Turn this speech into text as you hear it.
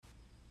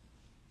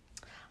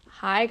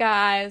Hi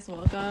guys,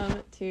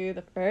 welcome to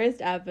the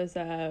first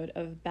episode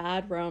of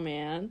Bad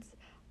Romance.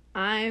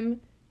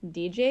 I'm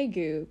DJ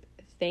Goop.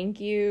 Thank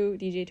you,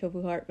 DJ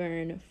Tofu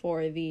Heartburn,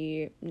 for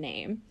the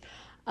name.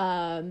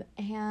 And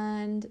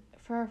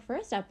for our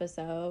first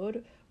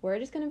episode, we're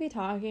just going to be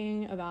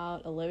talking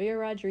about Olivia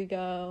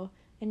Rodrigo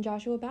and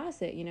Joshua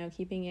Bassett,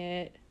 keeping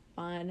it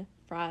fun,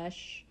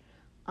 fresh.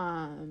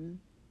 And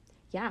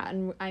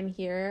I'm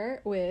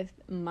here with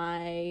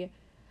my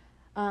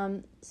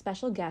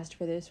special guest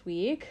for this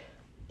week.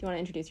 Do you want to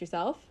introduce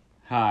yourself?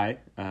 Hi,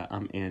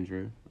 I'm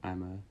Andrew.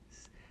 I'm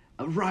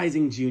a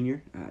rising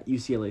junior at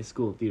UCLA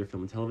School of Theater,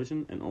 Film, and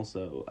Television, and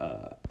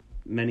also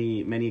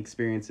many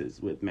experiences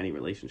with many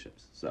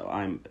relationships. So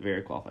I'm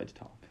very qualified to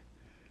talk.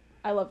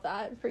 I love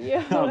that for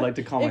you. I would like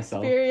to call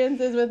myself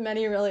experiences with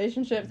many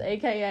relationships,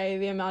 aka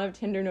the amount of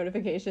Tinder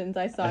notifications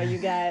I saw you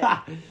get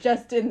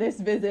just in this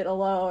visit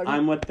alone.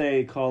 I'm what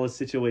they call a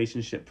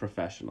situationship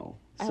professional.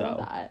 I love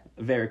that.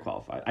 Very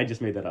qualified. I just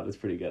made that up. It's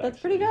pretty good. That's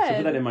actually. pretty good. So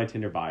put that in my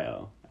Tinder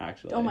bio,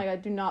 actually. Oh my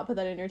god, do not put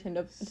that in your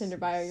Tinder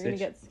bio. You're gonna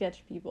get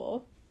sketch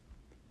people.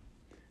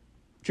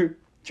 True.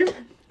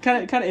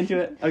 Kind of into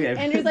it. Okay.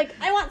 Andrew's like,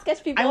 I want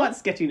sketch people. I want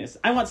sketchiness.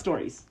 I want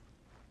stories.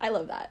 I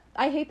love that.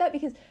 I hate that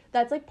because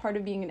that's like part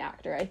of being an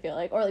actor, I feel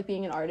like, or like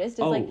being an artist.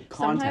 Is like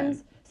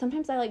content.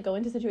 Sometimes I like go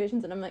into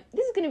situations and I'm like,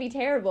 this is gonna be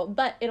terrible,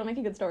 but it'll make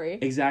a good story.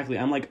 Exactly.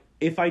 I'm like,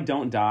 if I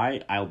don't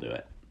die, I'll do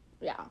it.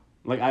 Yeah.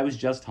 Like, I was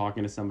just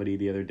talking to somebody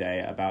the other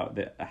day about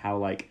how,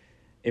 like,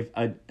 if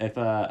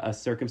a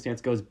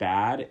circumstance goes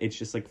bad, it's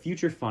just, like,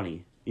 future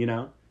funny, you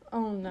know?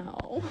 Oh,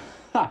 no.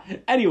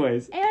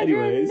 Anyways.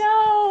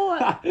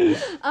 No!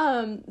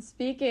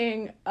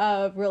 Speaking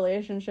of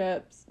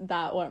relationships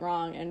that went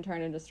wrong and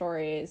turned into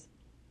stories,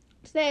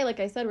 today, like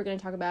I said, we're going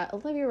to talk about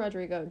Olivia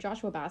Rodrigo,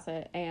 Joshua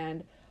Bassett,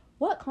 and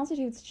what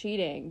constitutes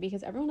cheating,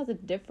 because everyone has a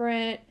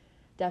different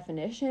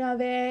definition of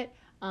it.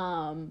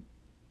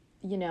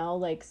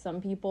 Like,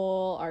 some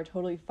people are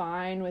totally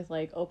fine with,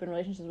 like, open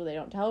relationships where they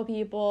don't tell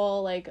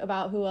people, like,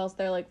 about who else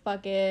they're, like,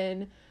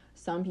 fucking.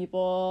 Some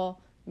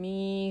people,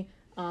 me,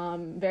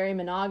 very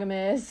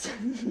monogamous.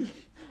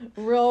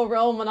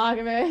 real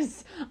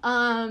monogamous.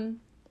 So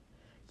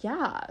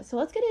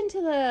let's get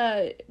into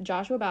the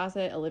Joshua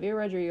Bassett, Olivia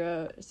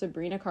Rodrigo,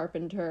 Sabrina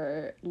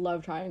Carpenter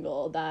love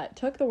triangle that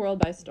took the world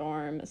by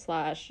storm /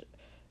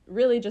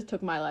 really just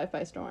took my life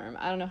by storm.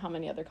 I don't know how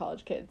many other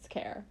college kids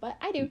care, but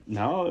I do.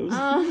 No, it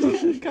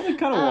was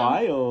kind of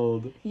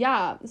wild.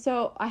 Yeah,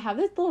 so I have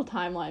this little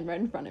timeline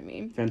right in front of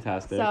me.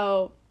 Fantastic.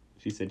 So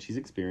she said she's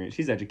experienced.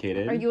 She's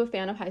educated. Are you a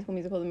fan of High School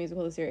Musical,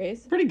 the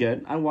series? Pretty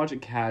good. I watch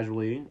it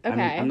casually.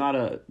 Okay. I'm not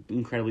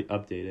incredibly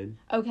updated.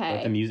 Okay.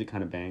 But the music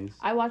kind of bangs.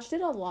 I watched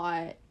it a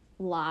lot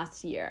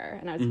last year,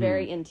 and I was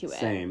very into it.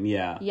 Same,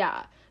 yeah.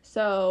 Yeah.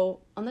 So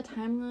on the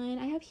timeline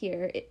I have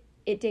here,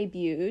 it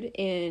debuted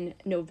in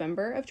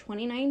November of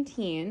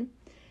 2019,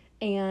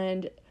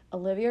 and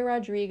Olivia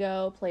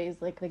Rodrigo plays,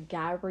 like, the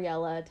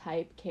Gabriella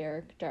type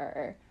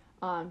character.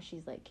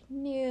 She's, like,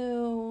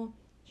 new,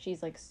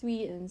 she's, like,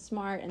 sweet and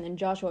smart, and then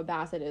Joshua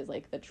Bassett is,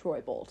 like, the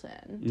Troy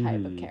Bolton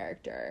type of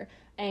character.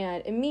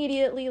 And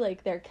immediately,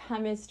 like, their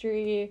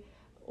chemistry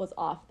was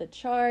off the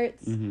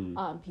charts.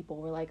 People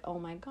were like, oh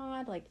my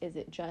god, like, is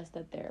it just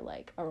that they're,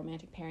 like, a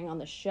romantic pairing on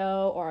the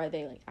show, or are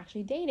they, like,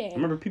 actually dating? I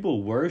remember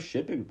people were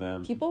shipping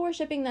them,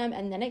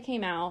 and then it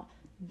came out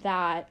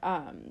that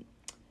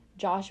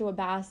Joshua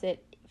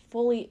Bassett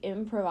fully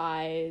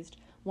improvised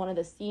one of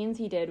the scenes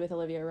he did with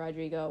Olivia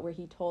Rodrigo, where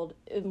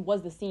it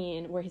was the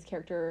scene where his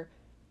character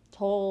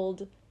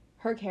told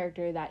her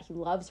character that he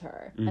loves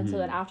her. And so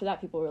then after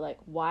that, people were like,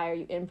 why are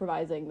you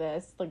improvising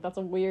this? Like, it's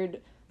a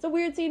weird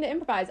scene to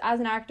improvise. As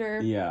an actor,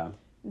 yeah,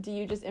 do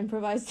you just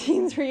improvise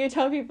scenes where you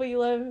tell people you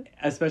love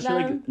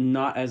especially them? Like,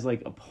 not as,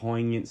 like, a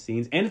poignant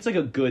scenes, and it's, like,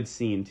 a good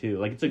scene too,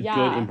 like, it's a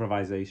good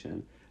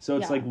improvisation, so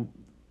it's like,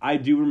 I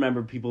do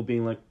remember people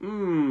being like,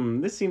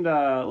 this seemed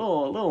a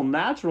little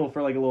natural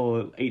for, like, a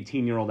little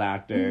 18-year-old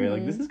actor.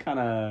 Like, this is kind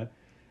of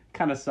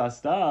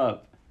sussed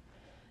up.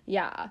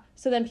 Yeah.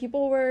 So then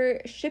people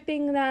were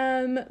shipping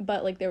them,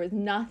 but, like, there was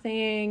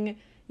nothing,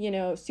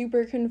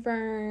 super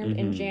confirmed.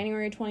 In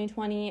January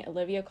 2020,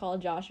 Olivia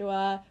called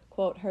Joshua,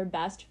 quote, her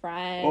best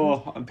friend.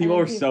 Oh, people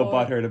were so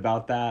butthurt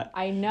about that.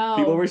 I know.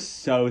 People were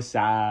so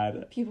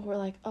sad. People were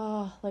like,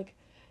 oh, like,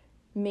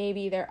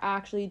 maybe they're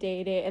actually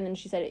dating. And then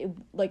she said,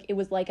 it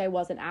was like I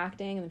wasn't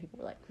acting. And then people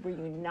were like, were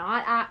you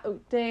not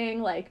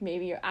acting? Like,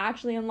 maybe you're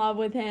actually in love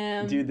with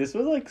him. Dude, this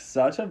was, like,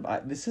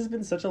 this has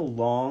been such a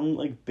long,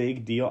 like,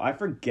 big deal. I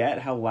forget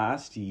how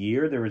last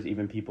year there was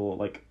even people,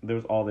 like, there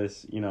was all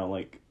this,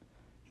 like,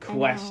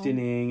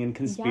 questioning and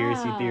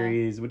conspiracy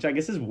theories, which I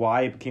guess is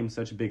why it became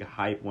such a big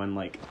hype when,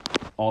 like,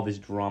 all this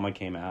drama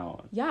came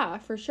out. Yeah,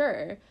 for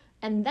sure.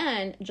 And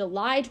then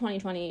July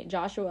 2020,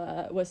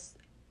 Joshua was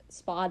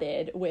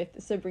spotted with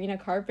Sabrina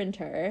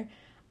Carpenter.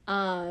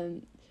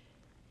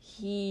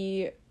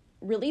 He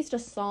released a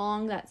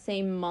song that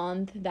same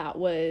month that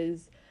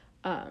was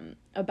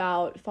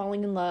about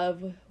falling in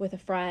love with a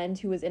friend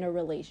who was in a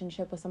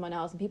relationship with someone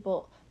else, and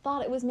people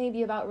thought it was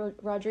maybe about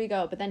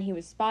Rodrigo, but then he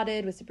was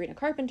spotted with Sabrina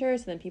Carpenter,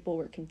 so then people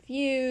were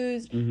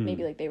confused.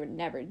 Maybe like they were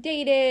never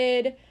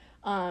dated.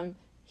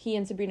 He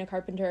and Sabrina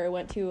Carpenter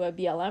went to a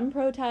BLM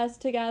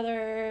protest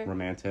together.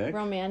 Romantic.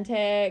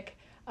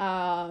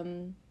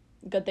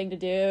 Good thing to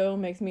do.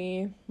 Makes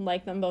me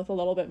like them both a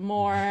little bit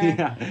more.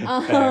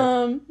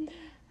 Yeah,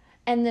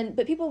 and then,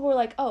 but people were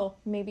like, oh,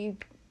 maybe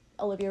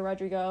Olivia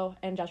Rodrigo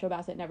and Joshua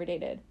Bassett never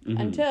dated.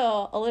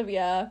 Until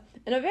Olivia,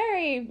 in a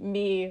very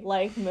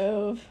me-like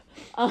move,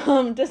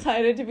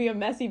 decided to be a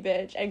messy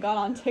bitch and got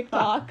on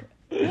TikTok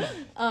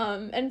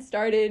and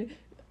started,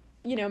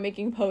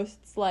 making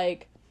posts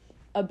like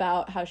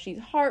about how she's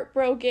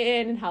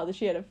heartbroken and how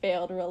she had a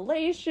failed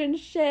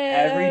relationship.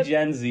 Every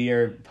Gen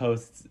Zer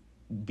posts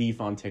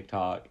beef on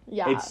TikTok.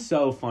 Yeah. It's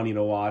so funny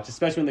to watch,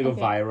 especially when they go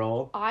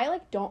viral. I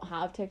don't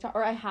have TikTok,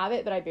 or I have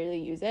it, but I barely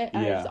use it,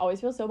 and I just always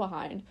feel so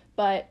behind.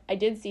 But I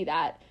did see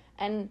that,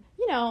 and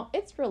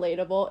it's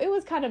relatable. It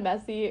was kind of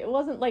messy. It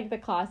wasn't the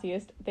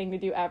classiest thing to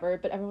do ever,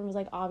 but everyone was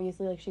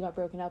obviously she got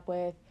broken up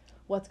with.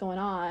 What's going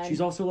on? She's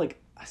also a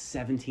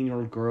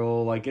 17-year-old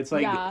girl. It's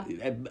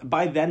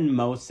by then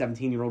most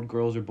 17-year-old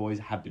girls or boys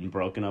have been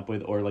broken up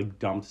with or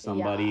dumped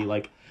somebody.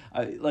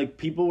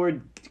 People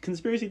were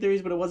conspiracy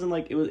theories, but it wasn't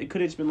it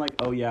could have just been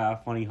oh yeah,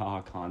 funny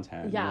haha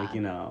content.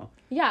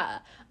 Yeah.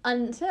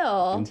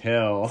 Until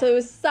so it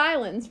was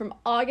silence from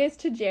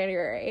August to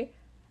January.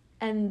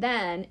 And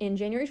then in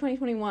January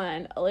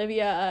 2021,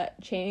 Olivia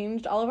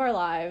changed all of our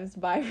lives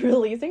by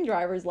releasing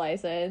Driver's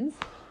License.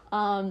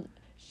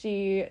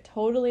 She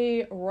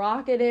totally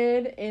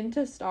rocketed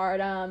into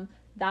stardom.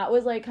 That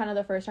was kind of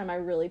the first time I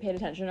really paid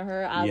attention to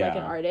her as an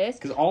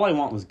artist. Because All I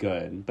Want was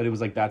good, but it was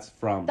that's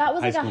from that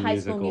was a High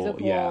School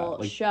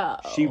Musical show.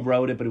 She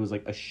wrote it, but it was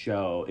a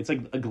show. It's a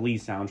Glee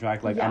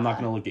soundtrack. I'm not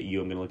gonna look at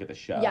you. I'm gonna look at the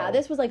show. Yeah,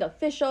 this was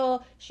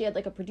official. She had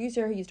a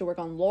producer who used to work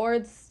on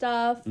Lorde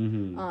stuff.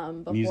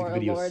 Before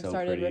Lorde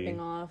started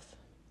ripping off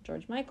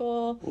George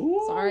Michael.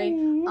 Ooh. Sorry.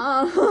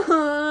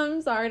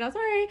 Sorry, not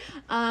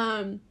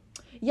sorry.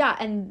 Yeah,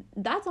 and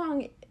that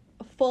song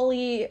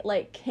fully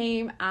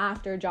came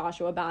after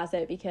Joshua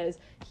Bassett because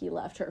he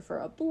left her for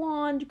a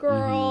blonde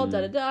girl.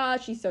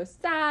 She's so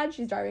sad.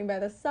 She's driving by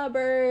the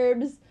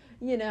suburbs.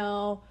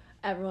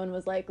 Everyone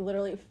was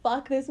literally,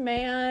 fuck this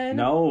man.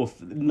 No,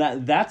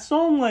 that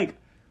song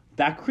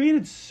that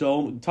created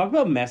talk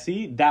about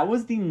messy. That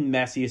was the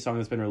messiest song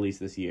that's been released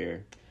this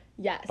year.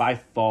 Yes, by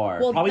far.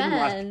 Well, probably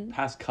the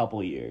past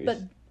couple years. But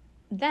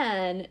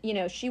then,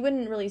 she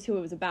wouldn't release who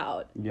it was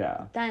about.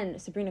 Yeah. Then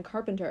Sabrina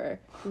Carpenter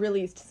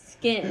released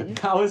Skin.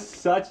 That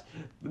was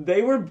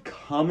they were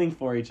coming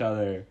for each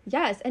other.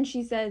 Yes, and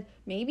she said,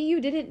 maybe you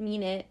didn't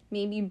mean it.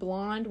 Maybe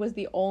blonde was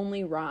the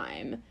only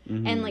rhyme.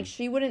 And,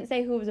 she wouldn't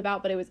say who it was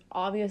about, but it was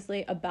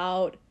obviously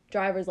about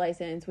Driver's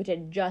License, which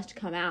had just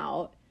come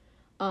out,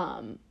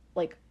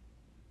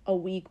 a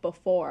week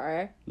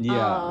before.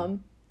 Yeah.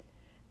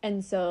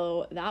 And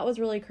so that was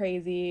really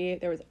crazy.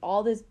 There was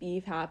all this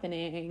beef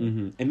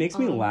happening. It makes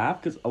me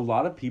laugh because a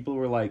lot of people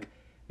were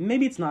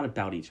maybe it's not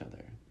about each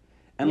other.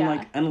 And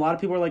and a lot of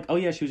people were oh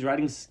yeah, she was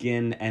writing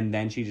Skin and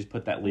then she just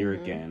put that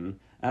lyric in.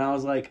 And I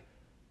was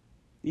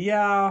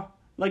yeah,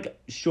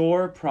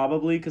 sure,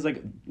 probably, because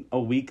a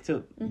week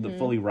to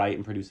fully write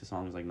and produce a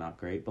song is not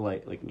great,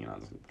 but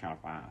it's kind of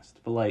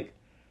fast. But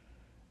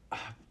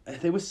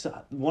there was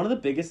one of the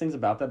biggest things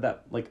about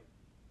that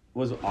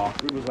was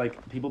awkward was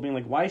people being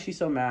why is she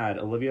so mad?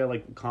 Olivia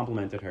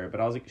complimented her, but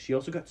I was she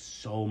also got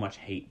so much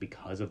hate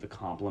because of the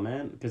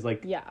compliment, because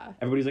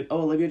everybody's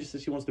oh, Olivia just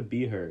said she wants to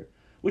be her,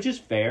 which is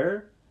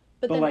fair,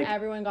 but then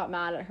everyone got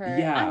mad at her.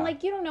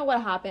 And you don't know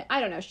what happened. I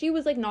don't know, she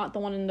was not the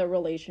one in the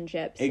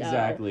relationship, so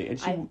exactly. And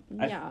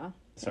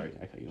sorry,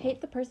 I cut you off.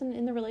 Hate the person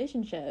in the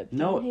relationship.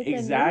 No, hate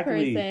exactly.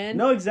 The new person.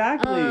 No,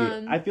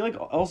 exactly. I feel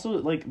also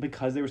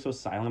because they were so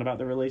silent about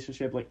their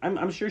relationship,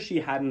 I'm sure she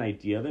had an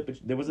idea of it, but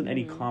there wasn't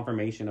any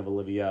confirmation of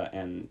Olivia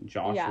and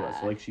Joshua.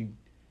 Yeah. So she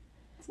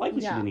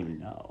didn't even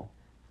know.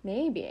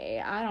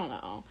 Maybe, I don't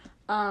know.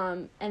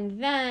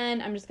 And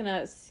then I'm just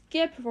gonna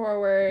skip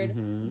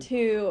forward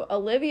to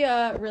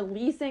Olivia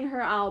releasing her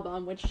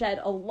album, which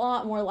shed a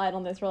lot more light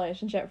on this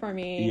relationship for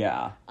me.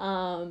 Yeah.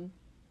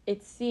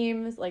 It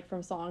seems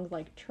from songs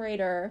like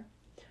Traitor,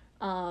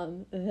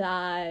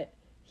 that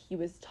he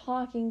was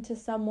talking to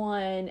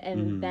someone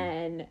and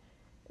then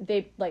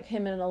they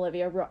him and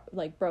Olivia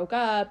broke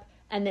up,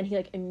 and then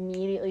he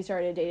immediately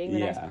started dating the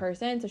next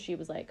person. So she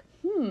was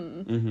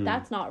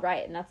that's not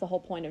right, and that's the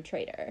whole point of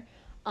Traitor.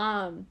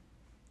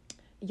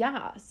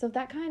 Yeah, so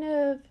that kind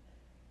of,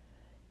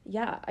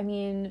 I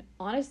mean,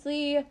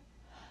 honestly,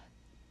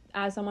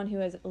 as someone who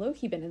has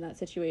low-key been in that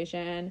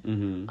situation,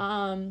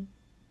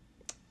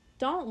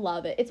 don't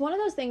love it. It's one of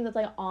those things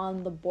that's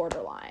on the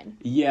borderline.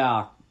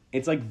 Yeah,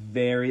 it's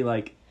very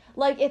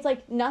it's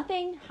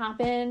nothing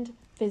happened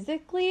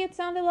physically, it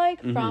sounded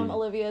from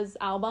Olivia's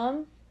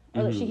album,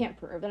 or she can't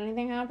prove that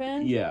anything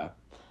happened. Yeah.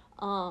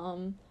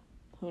 Who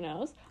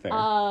knows?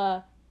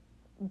 Fair.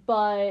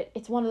 but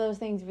it's one of those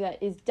things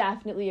that is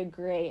definitely a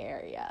gray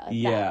area.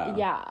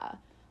 Yeah.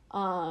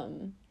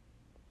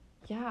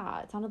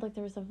 Yeah, it sounded like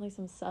there was definitely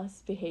some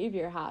sus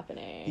behavior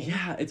happening.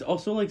 Yeah, it's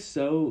also, like,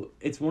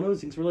 it's one of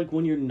those things where, like,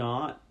 when you're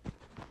not,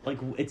 like,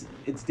 it's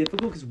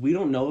difficult because we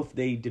don't know if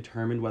they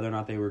determined whether or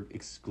not they were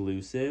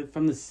exclusive.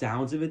 From the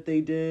sounds of it, they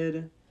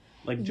did.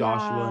 Like,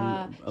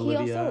 Joshua and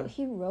Olivia.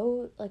 He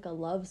wrote, like, a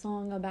love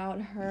song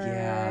about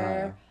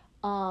her.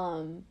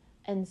 Yeah.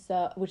 And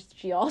so, which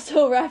she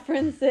also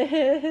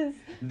references.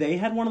 They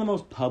had one of the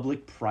most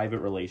public private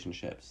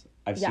relationships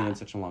I've seen in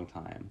such a long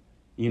time.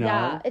 You know?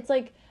 Yeah, it's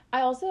like,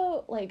 I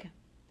also, like,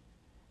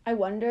 I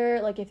wonder,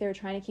 like, if they were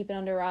trying to keep it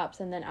under wraps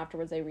and then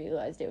afterwards they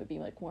realized it would be,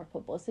 like, more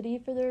publicity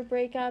for their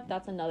breakup.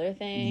 That's another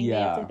thing they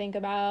have to think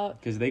about.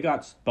 Because they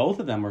both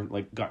of them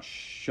got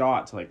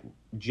shot to, like,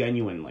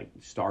 genuine, like,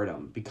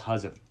 stardom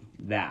because of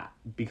that.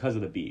 Because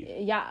of the beef.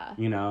 Yeah.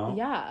 You know?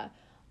 Yeah.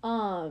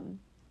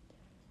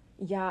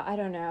 Yeah, I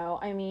don't know.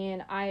 I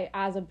mean,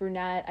 as a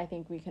brunette, I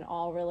think we can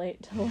all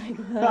relate to, like,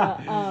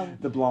 the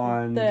the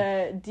blonde,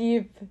 the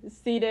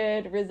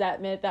deep-seated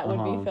resentment that would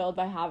be filled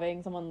by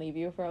having someone leave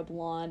you for a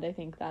blonde. I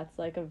think that's,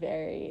 like, it's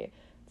a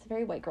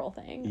very white girl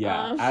thing.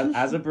 Yeah,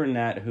 as a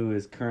brunette who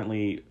is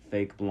currently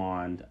fake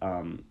blonde,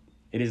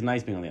 it is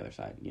nice being on the other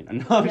side, you know.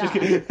 No, I'm just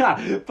kidding.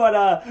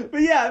 But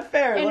yeah,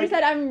 fair. And like, you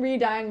said I'm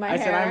re-dyeing my hair.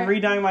 I said I'm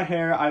re-dyeing my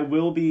hair. I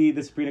will be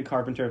the Sabrina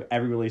Carpenter of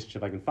every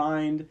relationship I can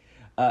find.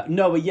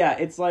 No, but yeah,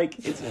 it's like,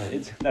 it's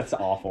that's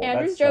awful.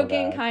 Andrew's that's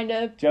joking, kind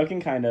of.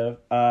 Joking, kind of.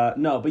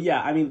 No, but yeah,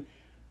 I mean,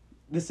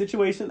 the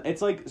situation,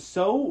 it's like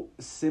so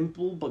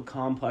simple but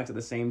complex at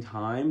the same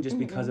time, just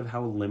because of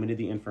how limited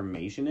the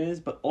information is.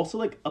 But also,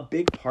 like, a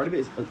big part of it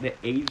is the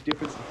age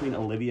difference between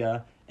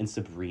Olivia and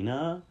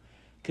Sabrina.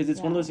 Because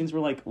it's one of those things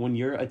where, like, when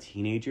you're a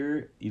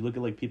teenager, you look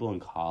at, like, people in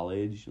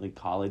college, like,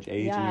 college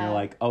age, and you're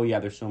like, oh,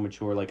 yeah, they're so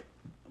mature, like,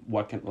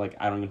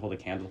 I don't even hold a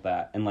candle to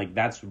that. And, like,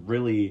 that's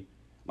really...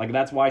 Like,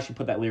 that's why she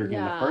put that lyric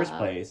in the first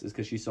place, is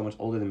because she's so much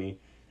older than me.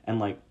 And,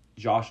 like,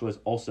 Joshua's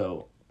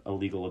also a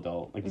legal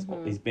adult. Like,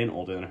 he's been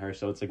older than her.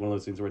 So it's, like, one of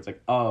those things where it's,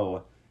 like,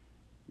 oh,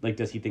 like,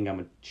 does he think I'm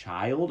a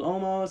child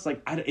almost?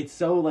 Like, it's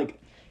so, like...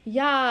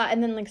 Yeah,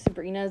 and then, like,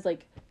 Sabrina's,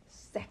 like,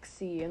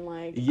 sexy and,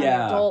 like, an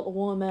adult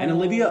woman. And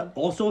Olivia,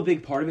 also a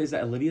big part of it is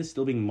that Olivia's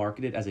still being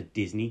marketed as a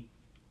Disney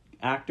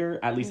actor,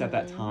 at least at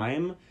that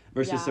time,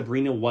 versus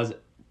Sabrina was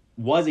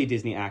a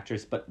Disney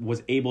actress, but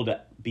was able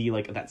to be,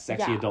 like, that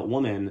sexy adult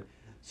woman.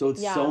 So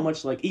it's so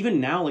much, like, even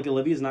now, like,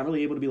 Olivia's not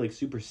really able to be, like,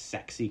 super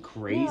sexy,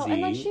 crazy. No,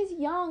 and, like, she's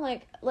young,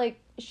 like,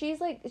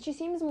 she's, like, she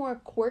seems more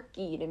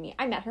quirky to me.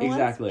 I met her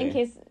once, in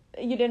case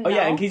you didn't know. Oh,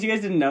 yeah, in case you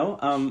guys didn't know,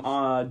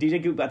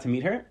 DJ Goop got to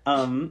meet her.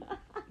 In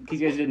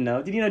case you guys didn't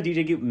know. Did you know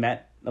DJ Goop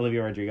met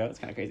Olivia Rodrigo? It's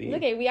kind of crazy.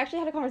 Okay, we actually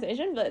had a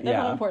conversation, but that's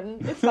not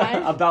important. It's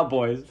fine. About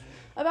boys.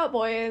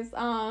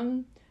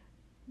 So-and-so,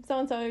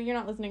 you're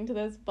not listening to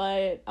this,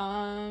 but,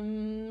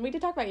 we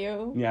did talk about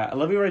you. Yeah,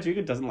 Olivia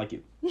Rodrigo doesn't like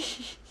you.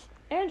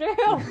 Andrew.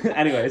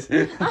 Anyways.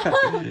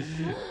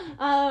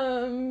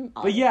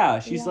 But yeah,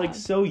 she's like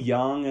so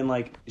young and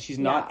like she's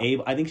not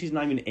able. I think she's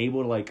not even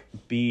able to like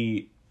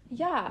be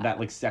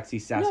that like sexy,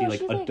 sassy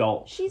like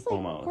adult. She's like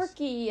almost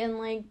quirky and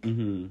like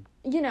you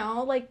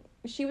know, like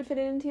she would fit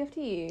in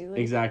TFT. Like,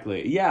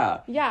 exactly.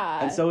 Yeah.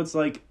 Yeah. And so it's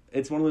like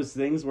it's one of those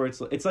things where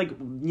it's like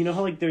you know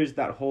how like there's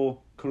that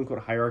whole quote unquote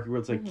hierarchy where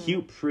it's like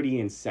cute,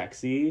 pretty, and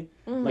sexy.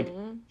 Like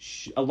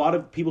a lot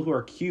of people who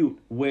are cute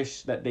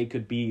wish that they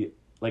could be.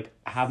 Like,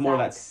 have more of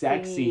that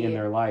sexy in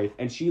their life.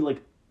 And she,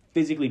 like,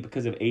 physically,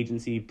 because of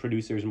agency,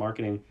 producers,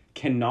 marketing,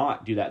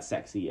 cannot do that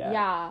sexy yet.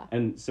 Yeah.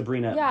 And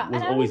Sabrina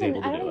was always able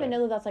to do it. I don't even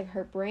know that that's, like,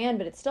 her brand,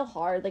 but it's still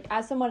hard. Like,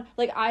 as someone...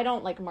 Like, I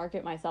don't, like,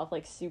 market myself,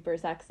 like, super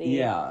sexy.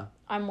 Yeah.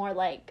 I'm more,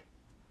 like,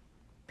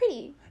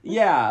 pretty.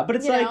 Yeah, but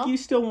it's, like, you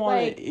still want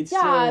like, it. It's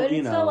still, but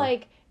it's still,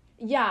 like...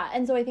 Yeah,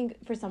 and so I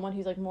think for someone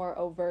who's, like, more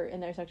overt in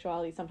their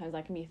sexuality, sometimes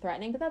that can be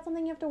threatening, but that's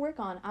something you have to work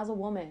on as a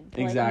woman.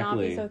 To, like, not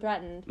be so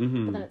threatened,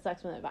 but then it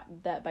sucks when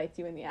that bites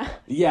you in the ass.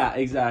 Yeah,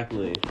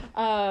 exactly.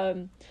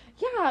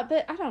 Yeah,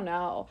 but I don't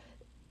know.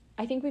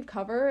 I think we've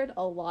covered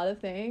a lot of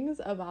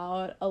things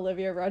about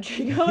Olivia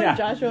Rodrigo and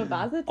Joshua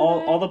Bassett today.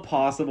 All the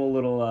possible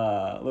little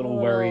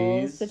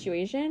worries.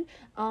 Situation.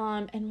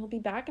 And we'll be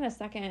back in a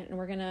second, and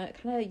we're going to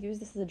kind of use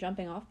this as a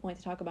jumping off point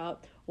to talk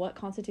about what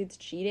constitutes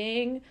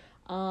cheating,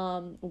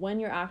 when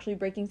you're actually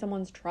breaking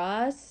someone's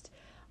trust.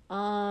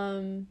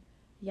 We'll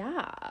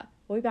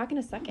be back in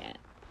a second.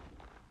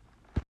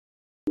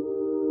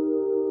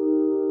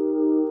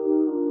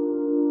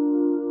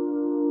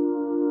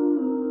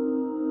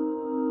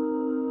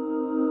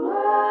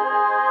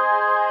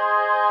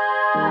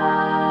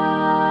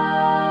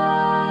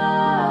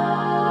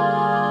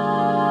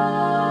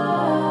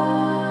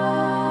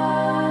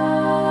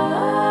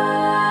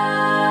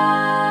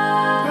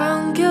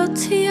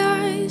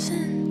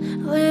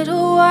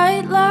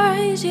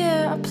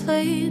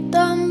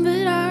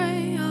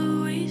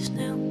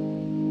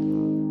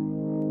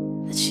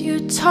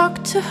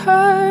 Talked to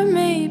her,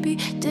 maybe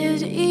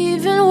did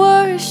even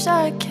worse.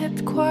 I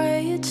kept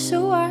quiet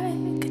so I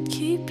could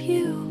keep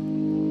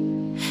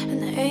you.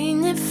 And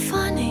ain't it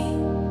funny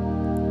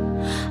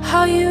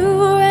how you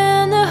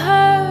ran to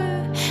her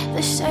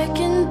the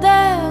second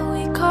that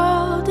we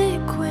called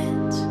it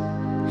quits.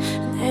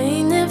 And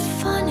ain't it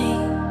funny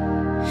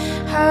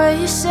how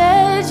you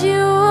said you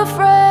were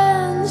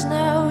friends?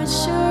 Now it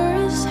sure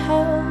as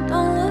hell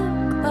don't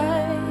look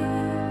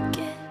like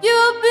it. You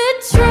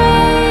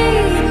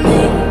betrayed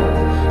me,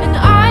 and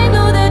I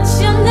know that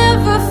you'll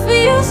never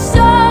feel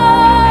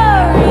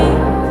sorry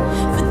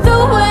for the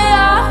way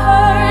I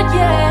hurt.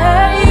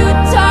 Yeah, you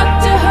talked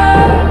to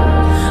her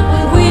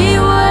when we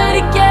were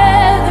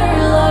together,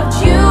 loved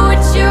you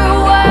at your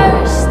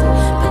worst,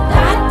 but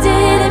that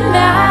didn't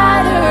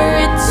matter.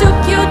 It took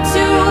you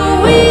 2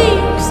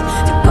 weeks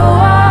to go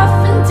off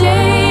and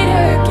date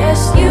her.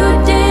 Guess you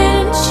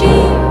didn't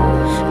cheat,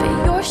 but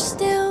you're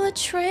still a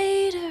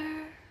traitor.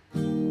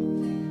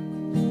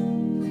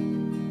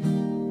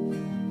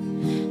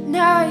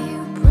 Now you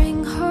bring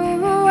her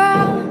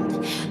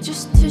around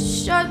just to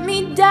shut me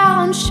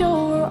down,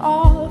 show her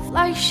off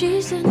like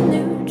she's a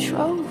new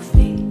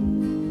trophy.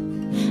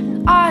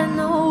 And I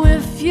know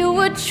if you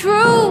were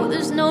true,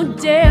 there's no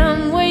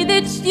damn way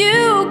that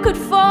you could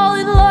fall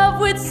in love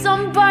with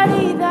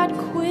somebody that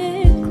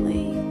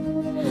quickly.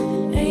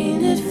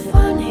 Ain't it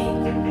funny?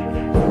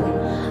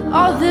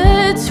 All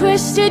the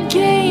twisted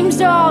games,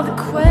 all the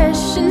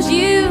questions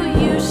you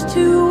used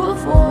to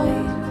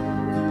avoid.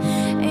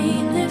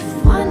 Ain't it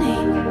funny?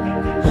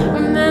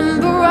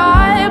 Remember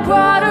I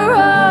brought her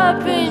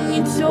up and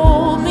you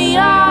told me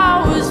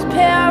I was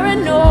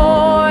paranoid.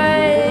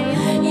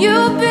 You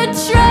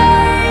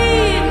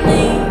betrayed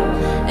me,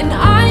 and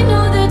I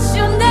know that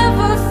you'll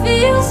never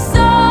feel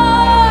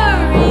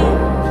sorry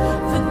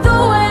for the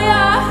way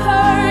I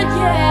hurt.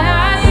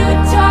 Yeah, you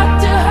talked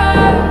to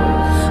her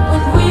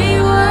when we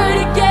were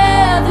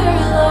together,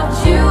 loved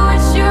you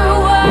at your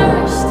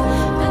worst,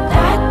 but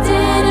that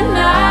didn't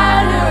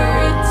matter.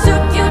 It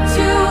took you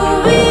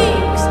 2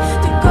 weeks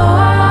to go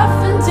off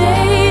and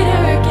date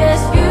her.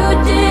 Guess you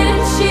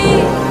didn't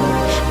cheat,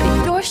 but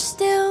you're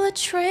still a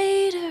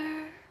traitor.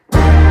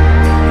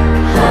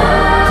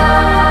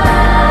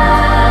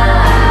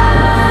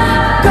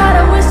 God,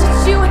 I wish that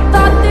you had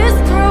thought this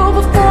through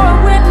before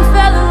I went and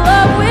fell in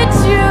love with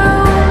you.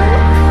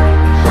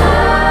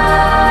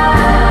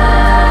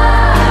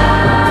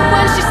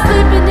 When she's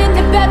sleeping in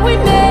the bed we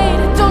made,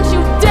 don't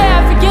you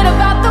dare forget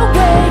about the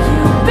way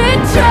you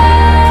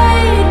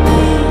betrayed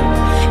me.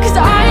 'Cause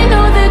I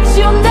know that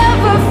you'll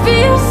never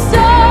feel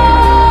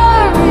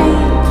sorry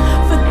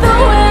for the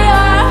way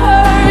I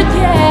hurt.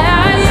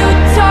 Yeah, you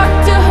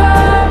talked to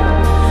her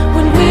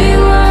when we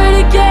were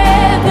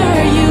together.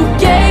 You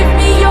gave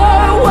me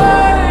your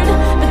word,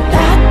 but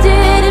that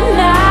didn't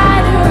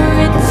matter.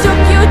 It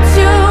took you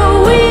 2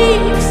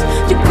 weeks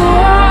to go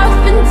off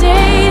and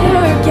date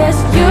her. Guess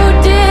you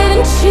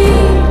didn't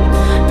cheat,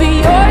 but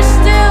you're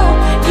still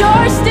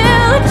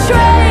a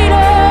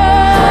traitor.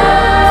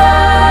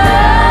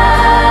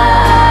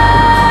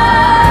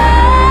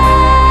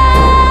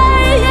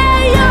 Yeah,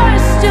 you're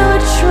still a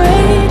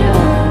traitor.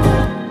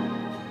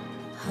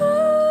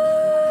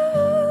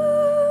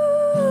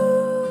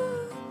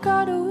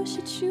 God, I wish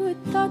that you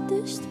had thought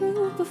this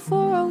through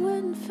before I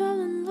went and fell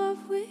in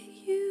love with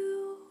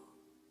you.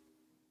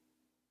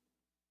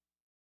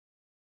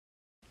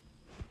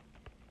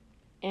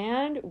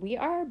 And we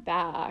are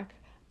back.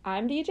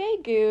 I'm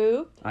DJ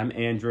Goop. I'm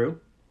Andrew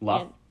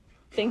Luff. And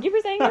thank you for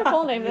saying your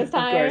full name this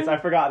time. Of course, I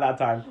forgot that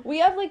time. We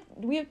have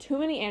too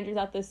many Andrews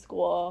at this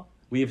school.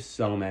 We have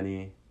so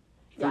many.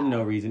 For Yeah.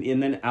 no reason.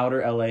 And then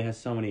outer LA has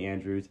so many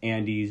Andrews.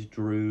 Andy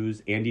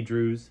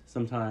Drews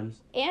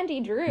sometimes.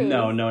 Andy Drews.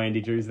 No Andy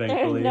Drews,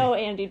 thankfully. There's no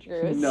Andy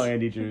Drews. No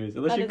Andy Drews.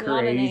 Unless That you're is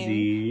not a name.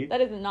 crazy. That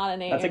is not a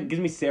name. That's like,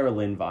 gives me Sarah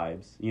Lynn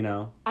vibes, you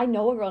know? I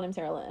know a girl named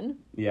Sarah Lynn.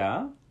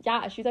 Yeah?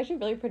 Yeah, she's actually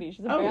really pretty.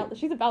 She's Oh.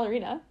 she's a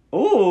ballerina.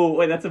 Oh,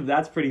 wait, that's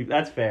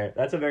fair.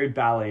 That's a very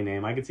ballet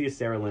name. I could see a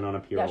Sarah Lynn on a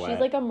pirouette. Yeah, she's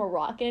like a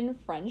Moroccan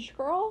French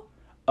girl.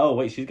 Oh,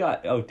 wait,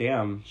 oh,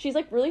 damn. She's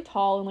like really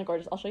tall and like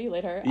gorgeous. I'll show you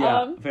later.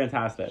 Yeah,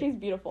 fantastic. She's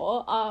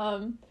beautiful.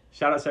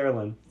 Shout out Sarah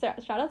Lynn.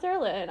 Shout out Sarah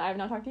Lynn. I have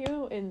not talked to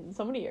you in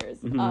so many years.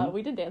 Mhm.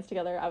 We did dance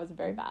together. I was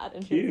very bad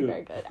and she was Cute.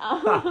 very good.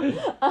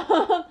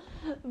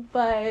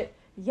 But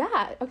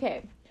yeah,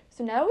 okay.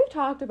 So now we've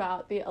talked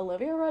about the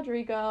Olivia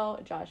Rodrigo,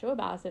 Joshua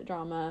Bassett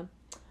drama.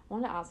 I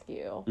want to ask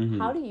you,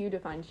 how do you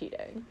define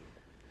cheating?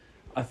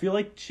 I feel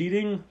like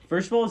cheating,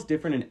 first of all, is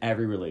different in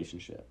every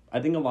relationship. I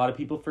think a lot of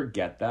people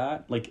forget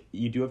that. Like,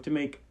 you do have to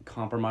make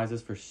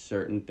compromises for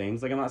certain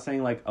things. Like, I'm not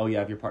saying, like, oh,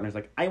 yeah, if your partner's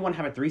like, I want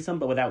to have a threesome,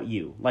 but without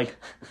you. Like,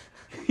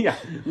 yeah,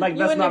 like,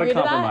 that's not a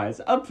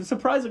compromise.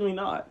 Surprisingly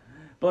not.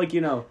 But, like,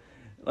 you know,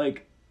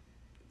 like,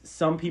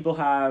 some people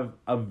have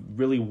a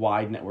really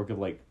wide network of,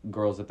 like,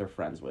 girls that they're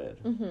friends with.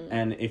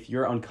 And if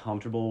you're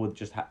uncomfortable with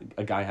just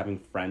a guy having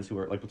friends who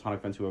are, like, platonic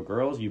friends who are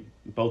girls,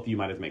 both of you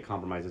might have to make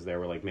compromises there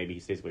where, like, maybe he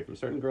stays away from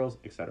certain girls,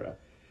 etc.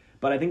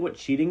 But I think what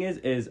cheating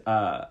is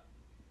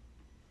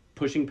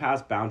pushing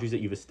past boundaries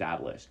that you've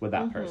established with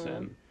that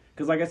person.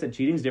 Because, like I said,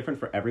 cheating's different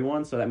for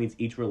everyone, so that means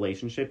each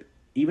relationship,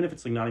 even if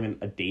it's, like, not even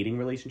a dating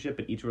relationship,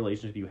 but each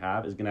relationship you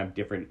have is going to have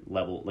different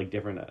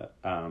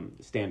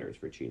standards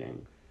for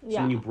cheating. So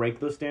when you break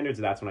those standards,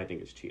 that's when I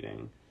think it's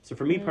cheating. So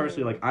for me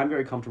personally, like, I'm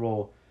very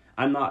comfortable.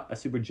 I'm not a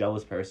super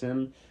jealous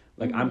person.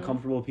 Like, I'm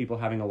comfortable with people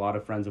having a lot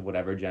of friends of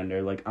whatever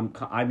gender. Like,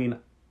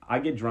 I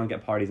get drunk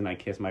at parties and I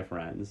kiss my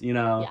friends, you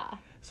know? Yeah.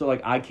 So,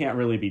 like, I can't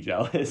really be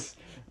jealous.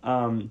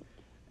 And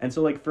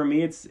so, like, for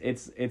me,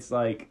 it's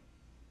like,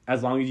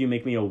 as long as you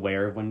make me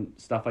aware of when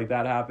stuff like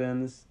that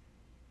happens,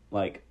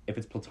 like, if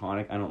it's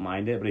platonic, I don't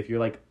mind it. But if you're,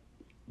 like,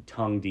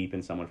 tongue deep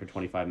in someone for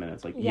 25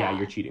 minutes, like, yeah,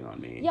 you're cheating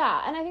on me.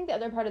 Yeah, and I think the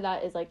other part of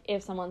that is, like,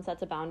 if someone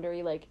sets a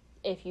boundary, like,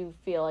 if you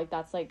feel like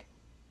that's, like,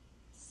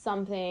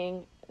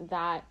 something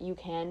that you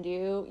can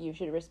do, you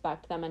should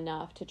respect them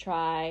enough to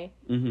try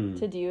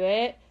to do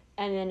it.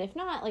 And then if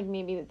not, like,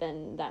 maybe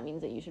then that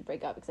means that you should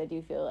break up, because I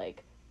do feel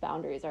like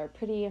boundaries are a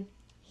pretty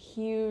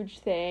huge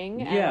thing.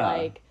 Yeah.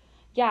 And, like,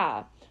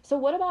 yeah. So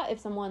what about if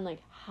someone, like,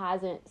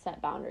 hasn't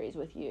set boundaries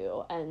with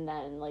you, and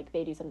then, like,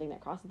 they do something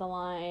that crosses the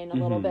line a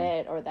little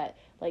bit, or that,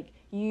 like,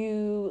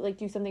 you, like,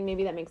 do something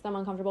maybe that makes them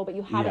uncomfortable, but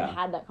you haven't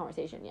had that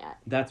conversation yet?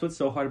 That's what's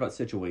so hard about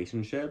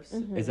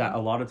situationships, is that a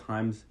lot of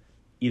times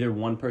either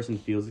one person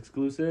feels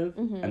exclusive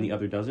and the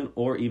other doesn't,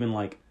 or even,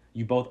 like,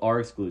 you both are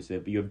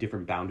exclusive, but you have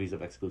different boundaries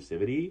of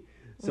exclusivity.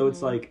 So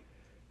it's like,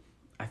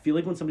 I feel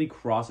like when somebody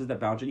crosses that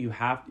boundary,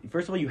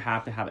 first of all, you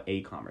have to have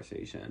a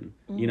conversation,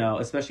 you know,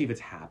 especially if it's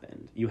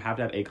happened. You have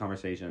to have a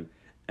conversation.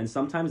 And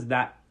sometimes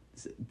that,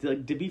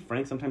 like, to be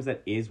frank, sometimes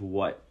that is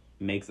what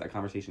makes that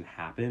conversation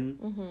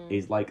happen,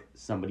 is, like,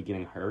 somebody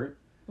getting hurt.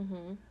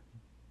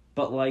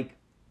 But, like,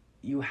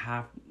 you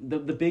have, the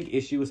big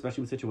issue,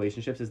 especially with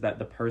situationships, is that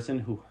the person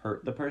who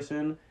hurt the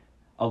person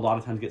a lot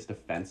of times gets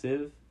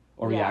defensive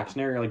or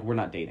reactionary, or, like, we're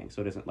not dating,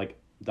 so it isn't, like,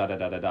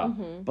 da-da-da-da-da.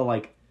 But,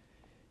 like,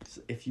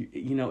 if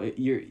you know,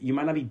 you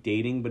might not be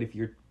dating, but if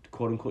you're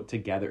quote-unquote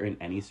together in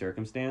any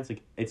circumstance,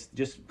 like, it's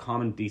just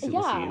common decency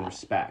and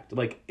respect.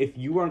 Like, if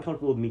you are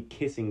uncomfortable with me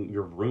kissing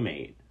your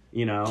roommate,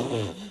 you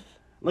know?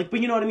 Like, but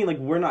you know what I mean? Like,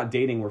 we're not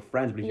dating, we're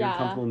friends, but if you're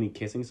uncomfortable with me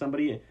kissing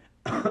somebody,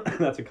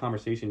 that's a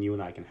conversation you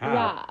and I can have.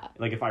 Yeah.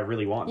 Like, if I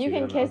really want to. You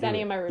can kiss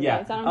any of my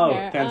roommates, I don't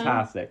care. Oh,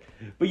 fantastic.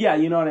 But yeah,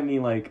 you know what I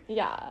mean? Like,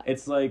 yeah.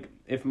 It's like,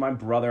 if my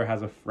brother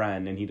has a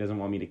friend and he doesn't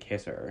want me to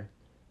kiss her,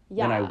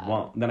 then I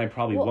won't. Then I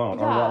probably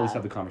won't. Or we'll at least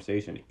have the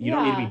conversation. You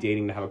don't need to be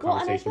dating to have a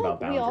conversation about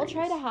boundaries. We all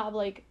try to have,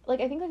 like,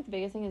 I think, like, the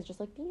biggest thing is just,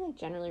 like, being, like,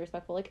 generally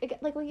respectful. Like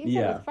what you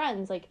said with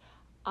friends. Like,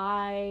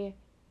 I'm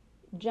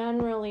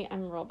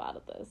real bad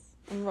at this.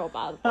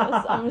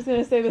 I'm just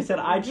going to say this. She said,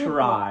 I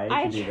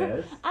try to do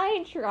this.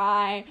 I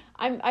try.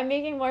 I'm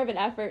making more of an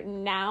effort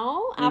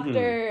now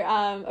after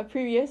a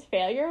previous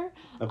failure.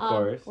 Of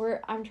course.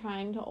 Where I'm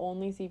trying to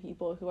only see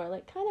people who are,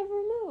 like, kind of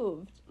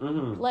removed.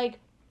 Like,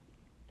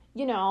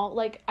 you know,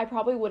 like, I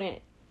probably wouldn't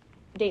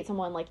date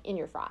someone, like, in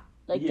your frat.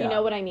 Like, do you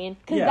know what I mean?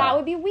 Because that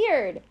would be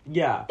weird.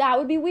 Yeah. That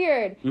would be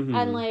weird.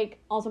 And, like,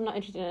 also I'm not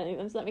interested in any of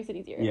them, so that makes it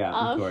easier. Yeah,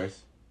 of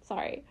course.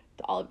 Sorry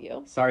to all of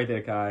you. Sorry,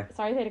 Theta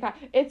Chi.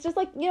 It's just,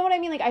 like, you know what I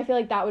mean? Like, I feel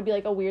like that would be,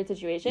 like, a weird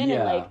situation. Yeah.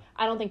 And, like,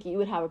 I don't think you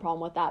would have a problem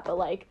with that, but,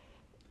 like,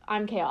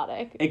 I'm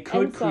chaotic. It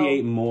could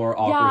create more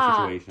awkward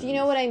situations. Do you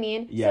know what I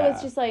mean? Yeah. So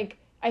it's just, like,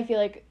 I feel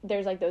like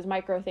there's, like, those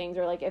micro things,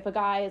 or, like, if a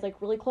guy is,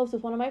 like, really close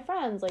with one of my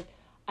friends, like,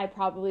 I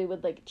probably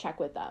would, like, check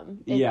with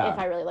them if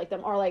I really like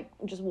them, or, like,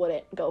 just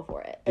wouldn't go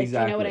for it. Like,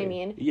 exactly. Do you know what I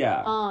mean?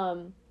 Yeah.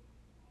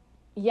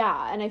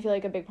 Yeah, and I feel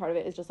like a big part of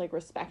it is just, like,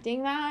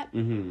 respecting that.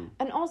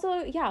 And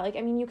also, yeah, like,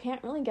 I mean, you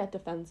can't really get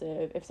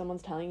defensive if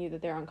someone's telling you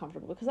that they're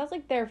uncomfortable, because that's,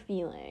 like, their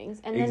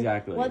feelings. And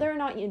then whether or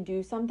not you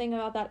do something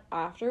about that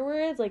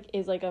afterwards, like,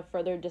 is, like, a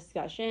further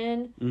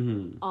discussion.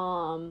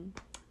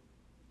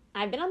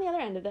 I've been on the other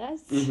end of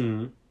this. I've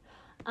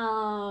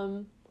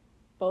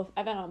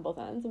been on both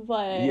ends,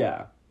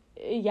 but...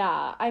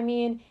 Yeah, I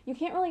mean, you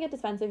can't really get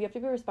defensive. You have to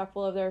be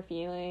respectful of their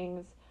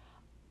feelings.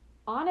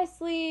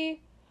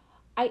 Honestly,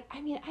 I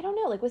mean, I don't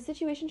know. Like, with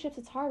situationships,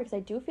 it's hard, because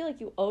I do feel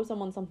like you owe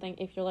someone something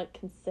if you're, like,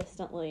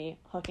 consistently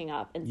hooking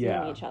up and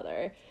seeing each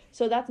other.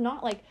 So that's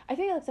not, like, I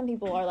feel like some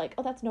people are like,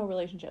 oh, that's no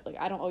relationship. Like,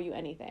 I don't owe you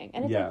anything.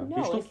 And it's like, no.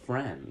 You're still, like,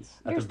 friends,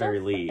 at the very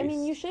least. I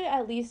mean, you should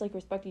at least, like,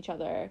 respect each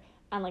other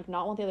and, like,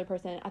 not want the other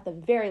person, at the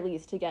very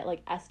least, to get,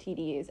 like,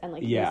 STDs and,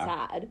 like, be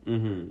sad.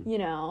 You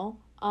know?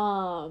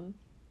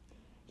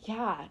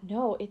 Yeah,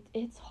 no,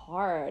 it's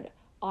hard.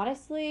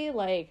 Honestly,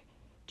 like,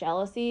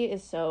 jealousy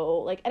is so,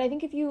 like, and I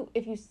think if you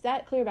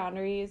set clear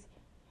boundaries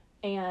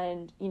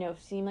and, you know,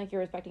 seem like you're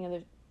respecting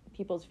other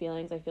people's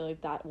feelings, I feel like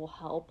that will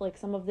help, like,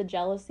 some of the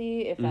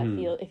jealousy, if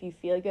you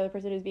feel like the other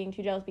person is being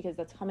too jealous, because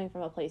that's coming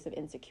from a place of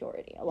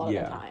insecurity a lot of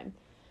the time.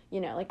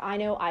 You know, like, I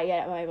know I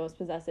get my most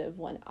possessive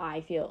when I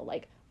feel,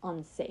 like,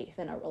 unsafe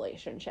in a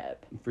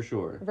relationship. For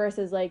sure.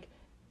 Versus, like,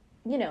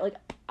 you know, like,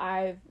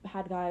 I've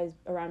had guys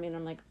around me and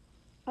I'm like,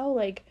 oh,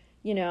 like,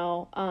 you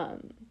know,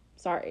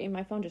 sorry,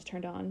 my phone just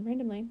turned on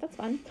randomly. That's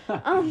fun.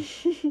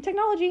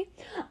 Technology.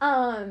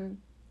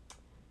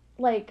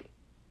 Like,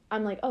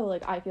 I'm like, oh,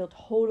 like, I feel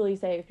totally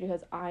safe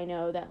because I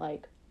know that,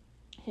 like,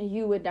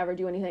 you would never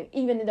do anything,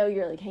 even though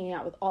you're, like, hanging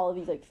out with all of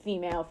these, like,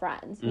 female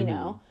friends, you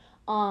know?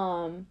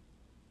 And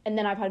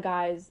then I've had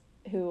guys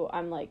who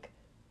I'm like,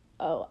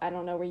 oh, I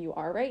don't know where you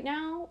are right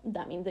now,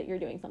 that means that you're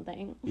doing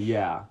something.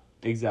 Yeah,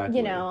 exactly.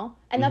 You know?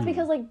 And that's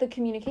because, like, the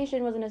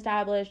communication wasn't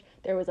established.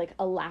 There was, like,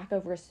 a lack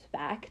of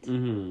respect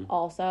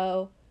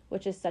also,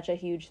 which is such a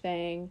huge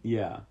thing.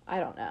 Yeah. I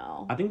don't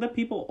know. I think that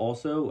people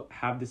also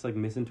have this, like,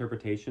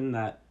 misinterpretation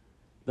that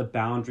the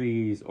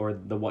boundaries or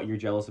the what you're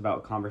jealous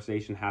about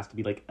conversation has to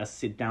be, like, a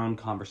sit-down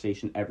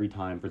conversation every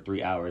time for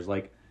 3 hours.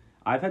 Like,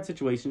 I've had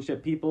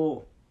situationship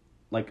people,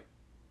 like,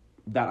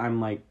 that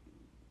I'm, like,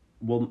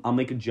 well, I'll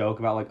make a joke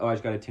about, like, oh, I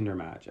just got a Tinder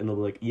match. And they'll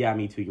be like, yeah,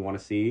 me too, you want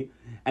to see?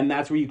 And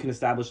that's where you can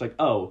establish, like,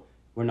 oh,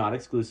 we're not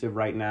exclusive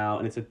right now.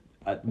 And it's a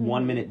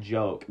 1 minute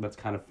joke that's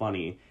kind of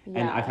funny. Yeah.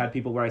 And I've had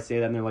people where I say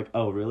that and they're like,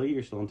 oh, really?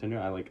 You're still on Tinder?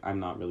 I'm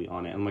not really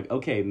on it. And I'm like,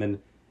 okay. And then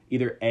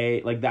either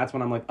that's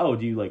when I'm like, oh,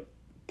 do you, like,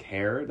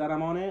 care that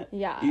I'm on it?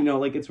 Yeah. You know,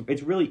 like, it's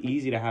really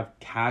easy to have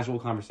casual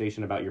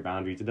conversation about your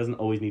boundaries. It doesn't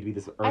always need to be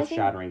this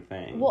earth-shattering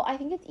thing. Well, I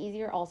think it's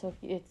easier also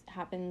if it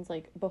happens,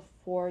 like,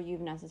 before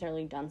you've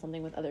necessarily done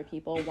something with other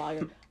people while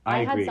you're...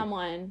 I had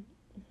someone,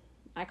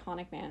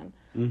 iconic man,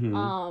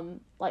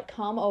 like,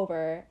 come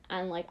over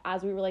and, like,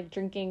 as we were, like,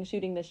 drinking,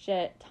 shooting the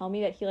shit, tell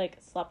me that he, like,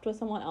 slept with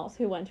someone else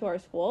who went to our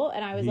school,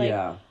 and I was like...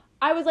 Yeah.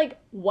 I was like,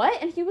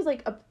 what? And he was,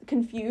 like,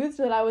 confused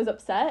that I was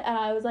upset, and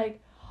I was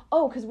like...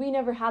 oh, because we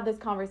never had this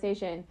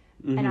conversation,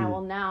 and I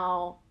will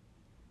now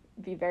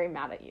be very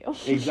mad at you.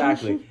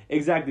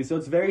 Exactly. So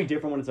it's very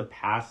different when it's a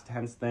past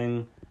tense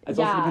thing. It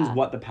also depends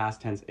what the past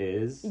tense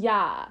is.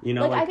 Yeah. You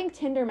know, like, I think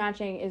Tinder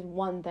matching is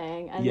one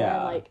thing, and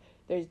then, like,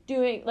 there's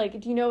doing,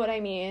 like, do you know what I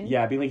mean?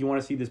 Yeah, being like, you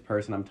want to see this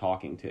person I'm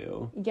talking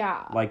to.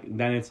 Yeah. Like,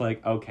 then it's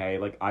like, okay,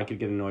 like, I could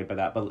get annoyed by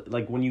that, but,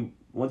 like,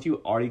 once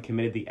you already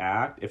committed the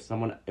act, if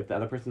the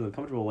other person's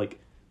uncomfortable, like,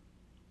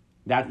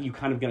 that you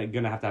kind of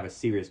gonna have a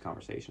serious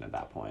conversation at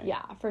that point.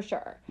 Yeah, for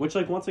sure. Which,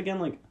 like, once again,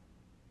 like,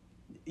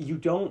 you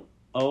don't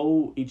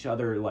owe each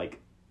other, like,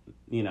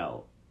 you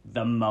know,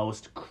 the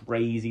most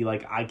crazy,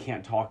 like, I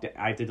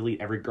have to delete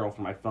every girl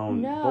from my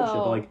phone bullshit.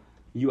 But, like,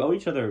 you owe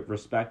each other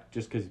respect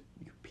just because,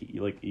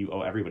 you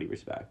owe everybody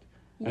respect.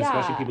 And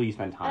especially people you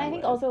spend time with. And I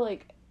think also,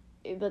 like,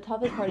 the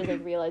toughest part is,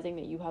 like, realizing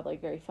that you have,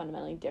 like, very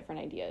fundamentally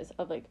different ideas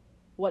of, like,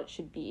 what it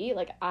should be.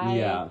 Like,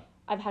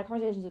 I've had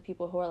conversations with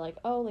people who are like,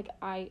 oh, like,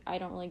 I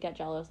don't really get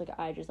jealous. Like,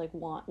 I just, like,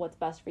 want what's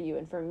best for you.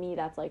 And for me,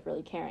 that's, like,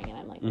 really caring. And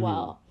I'm like,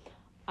 well,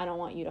 I don't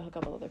want you to hook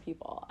up with other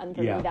people. And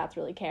for me, that's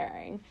really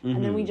caring.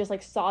 And then we just,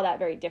 like, saw that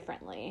very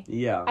differently.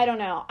 Yeah. I don't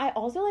know. I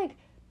also, like,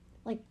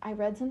 I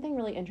read something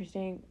really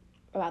interesting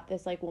about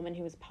this, like, woman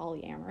who was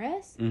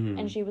polyamorous.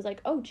 And she was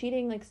like, oh,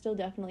 cheating, like, still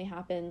definitely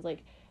happens.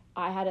 Like,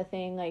 I had a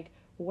thing, like,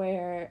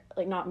 where,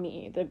 like, not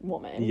me, the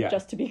woman,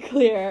 just to be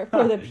clear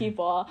for the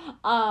people,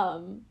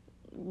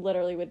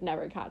 literally would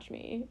never catch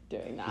me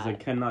doing that. She's like,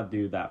 cannot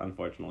do that,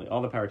 unfortunately.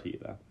 All the power to you,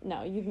 though.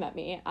 No, you've met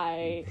me.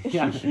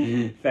 Yeah,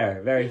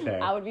 fair, very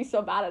fair. I would be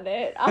so bad at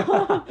it.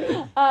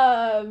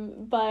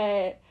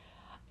 But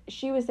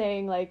she was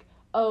saying, like,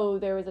 oh,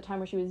 there was a time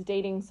where she was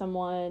dating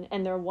someone,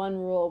 and their one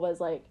rule was,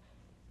 like,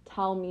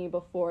 tell me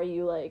before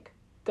you, like,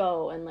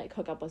 go and, like,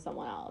 hook up with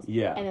someone else.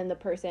 Yeah. And then the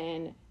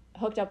person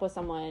hooked up with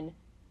someone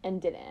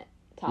and didn't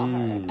tell her,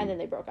 and then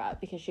they broke up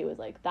because she was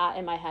like, that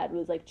in my head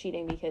was, like,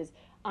 cheating because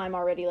I'm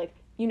already, like,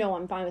 you know,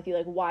 I'm fine with you,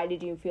 like, why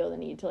did you feel the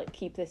need to, like,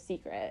 keep this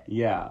secret?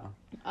 Yeah.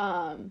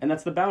 And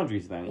that's the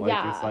boundaries thing.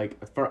 Like, it's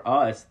like, for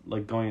us,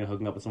 like, going and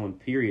hooking up with someone,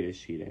 period, is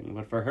cheating.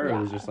 But for her, it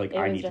was just like,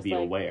 I need to be,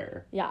 like,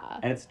 aware. Yeah.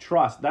 And it's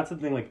trust. That's the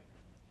thing, like,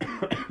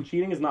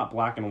 cheating is not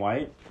black and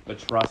white, but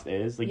trust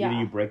is. Like, either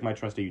you break my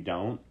trust or you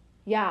don't.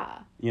 Yeah.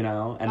 You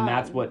know? And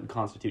that's what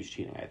constitutes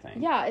cheating, I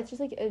think. Yeah, it's just,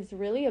 like, it's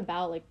really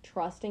about, like,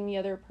 trusting the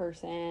other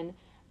person,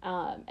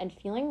 and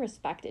feeling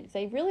respected. Because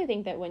I really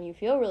think that when you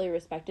feel really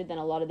respected, then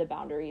a lot of the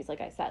boundaries,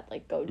 like I said,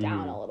 like, go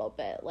down a little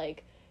bit.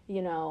 Like,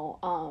 you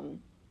know,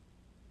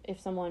 if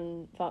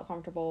someone felt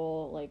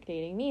comfortable, like,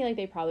 dating me, like,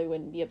 they probably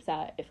wouldn't be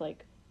upset if,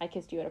 like, I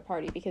kissed you at a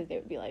party, because they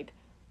would be like,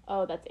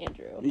 oh, that's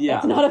Andrew. Yeah.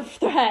 That's not a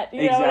threat.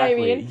 You know what I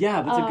mean?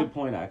 Yeah, that's a good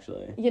point,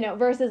 actually. You know,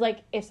 versus, like,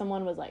 if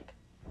someone was, like,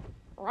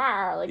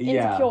 rawr, like,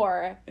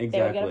 insecure, they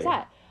would get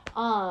upset.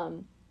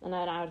 And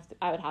then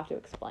I would have to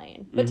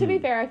explain. But to be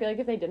fair, I feel like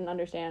if they didn't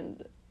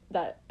understand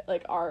that,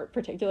 like, our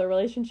particular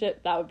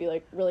relationship, that would be,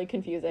 like, really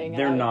confusing.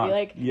 And I would be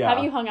like,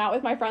 have you hung out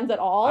with my friends at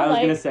all? I was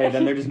gonna say,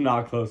 then they're just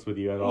not close with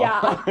you at all.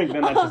 Yeah. Like,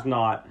 then that's just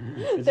not...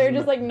 They're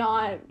just, like,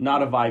 not...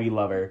 Not a vibey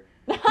lover.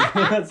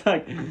 That's,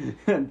 like...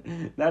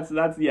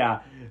 That's,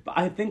 yeah. But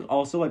I think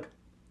also, like,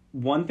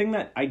 one thing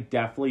that I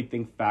definitely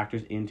think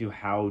factors into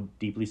how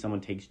deeply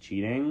someone takes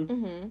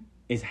cheating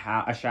is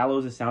how, as shallow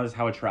as it sounds, is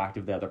how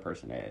attractive the other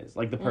person is.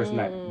 Like, the person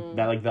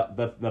that like,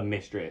 the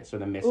mistress or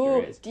the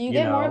mistress. Do you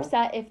get more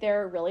upset if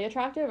they're really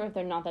attractive or if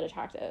they're not that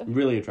attractive?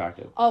 Really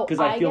attractive. Oh, because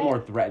I feel more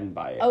threatened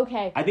by it.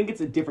 Okay. I think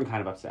it's a different kind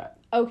of upset.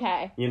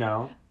 Okay. You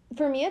know?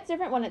 For me, it's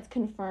different when it's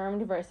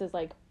confirmed versus,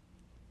 like,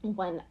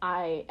 when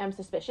I am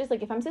suspicious.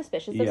 Like, if I'm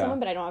suspicious of someone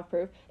but I don't have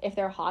proof, if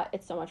they're hot,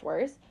 it's so much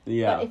worse.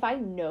 Yeah. But if I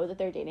know that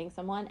they're dating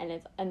someone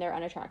and they're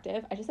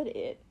unattractive, I just said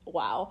it.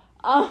 Wow.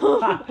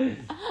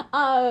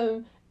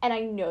 and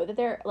I know that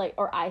they're, like,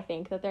 or I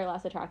think that they're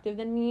less attractive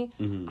than me,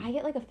 Mm-hmm. I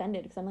get, like,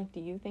 offended, because I'm like, do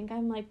you think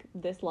I'm, like,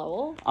 this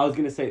level? I was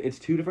gonna say, it's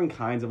two different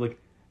kinds of, like,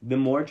 the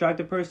more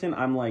attractive person,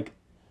 I'm, like,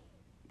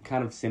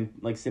 kind of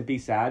simpy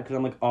sad, because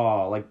I'm like,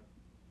 oh, like,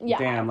 Yeah.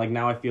 damn, like,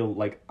 now I feel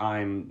like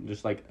I'm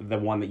just, like, the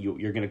one that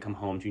you're gonna come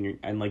home to,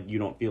 and like, you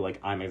don't feel like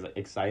I'm as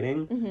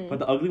exciting. Mm-hmm. But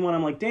the ugly one,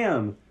 I'm like,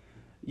 damn,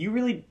 you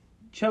really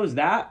chose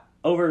that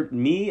over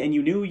me, and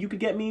you knew you could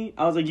get me?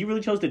 I was like, you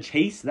really chose to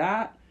chase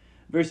that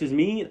versus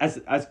me?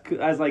 As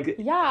like,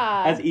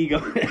 Yeah. as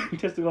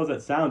egotistical as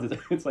that sounds,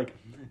 it's like,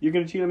 you're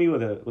gonna cheat on me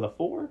with a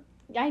 4?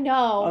 I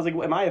know. I was like,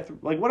 what am I?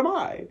 What am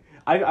I?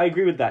 I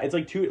agree with that. It's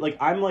like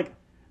I'm like,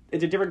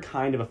 it's a different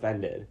kind of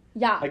offended.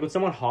 Yeah. Like with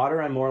someone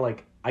hotter, I'm more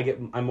like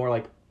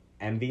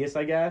envious,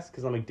 I guess,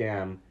 because I'm like,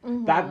 damn,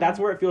 that's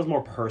where it feels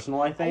more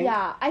personal, I think.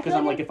 Yeah, I feel because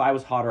I'm like, if I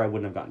was hotter, I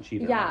wouldn't have gotten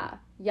cheated on.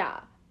 Yeah.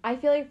 I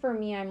feel like for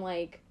me, I'm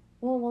like,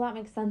 well, that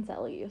makes sense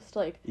at least.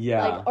 Like,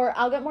 Yeah. Like, or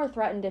I'll get more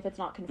threatened if it's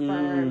not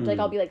confirmed. Like,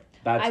 I'll be like,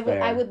 That's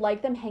fair. I would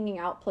like them hanging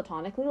out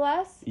platonically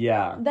less.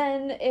 Yeah.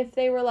 Than if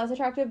they were less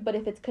attractive. But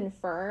if it's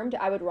confirmed,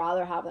 I would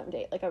rather have them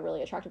date like a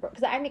really attractive girl,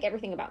 because I make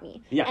everything about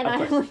me. Yeah,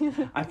 and of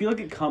course. I feel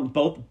like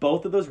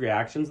both of those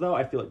reactions, though,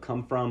 I feel like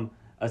come from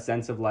a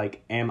sense of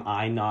like, am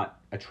I not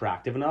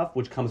attractive enough,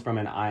 which comes from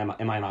am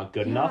I not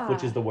good enough,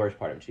 which is the worst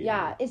part of cheating.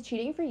 Yeah, is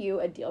cheating for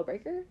you a deal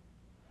breaker?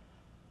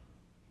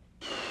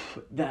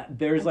 That's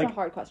like a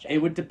hard question. It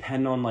would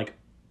depend on like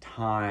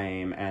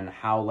time and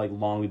how like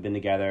long we've been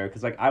together,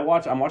 because like I'm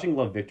watching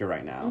Love, Victor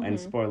right now, and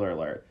spoiler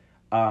alert,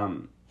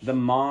 the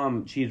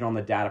mom cheated on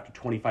the dad after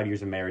 25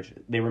 years of marriage.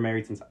 They were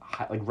married since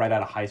like right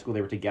out of high school.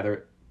 They were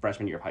together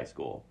freshman year of high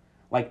school.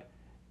 Like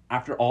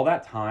after all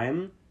that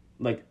time,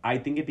 like I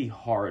think it'd be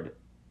hard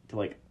to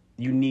like,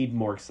 you need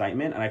more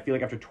excitement, and I feel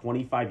like after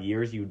 25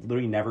 years you've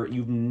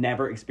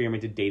never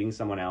experimented dating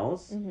someone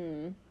else.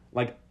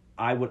 Like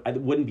I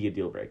wouldn't be a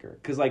deal breaker,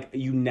 because like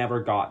you never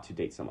got to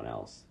date someone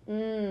else.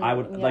 I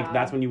would like,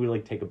 that's when you would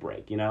like take a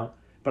break, you know.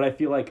 But I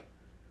feel like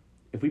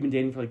if we've been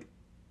dating for like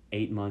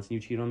 8 months and you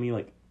cheat on me,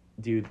 like,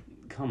 dude,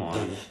 come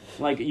on.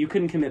 Like, you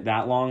couldn't commit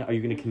that long. Are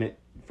you gonna commit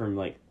for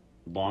like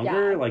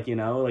longer? Yeah. Like, you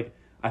know, like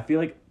I feel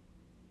like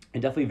it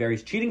definitely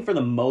varies. Cheating for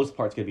the most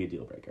part is gonna be a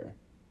deal breaker.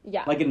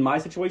 Yeah. Like in my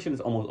situation,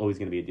 it's almost always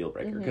gonna be a deal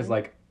breaker, because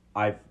like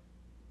I've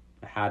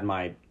had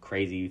my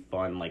crazy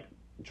fun like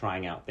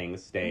trying out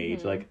things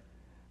stage. Like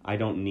I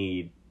don't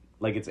need,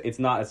 like, it's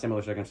not a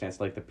similar circumstance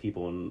to, like, the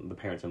people and the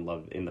parents in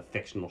Love, in the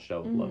fictional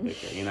show Love,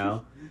 Victor, you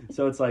know?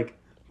 So it's like,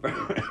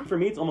 for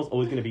me, it's almost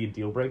always going to be a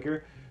deal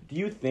breaker. Do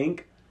you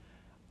think,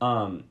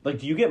 like,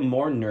 do you get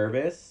more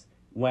nervous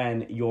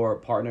when your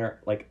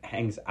partner, like,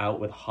 hangs out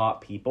with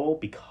hot people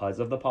because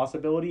of the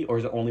possibility, or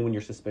is it only when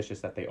you're suspicious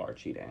that they are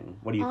cheating?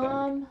 What do you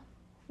think?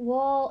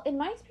 Well, in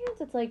my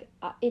experience, it's like,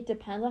 it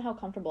depends on how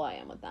comfortable I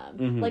am with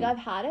them. Like, I've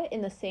had it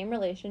in the same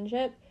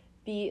relationship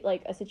be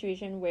like a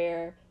situation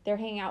where they're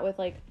hanging out with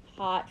like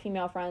hot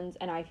female friends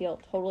and I feel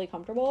totally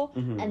comfortable,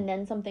 and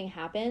then something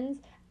happens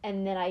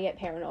and then I get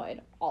paranoid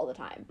all the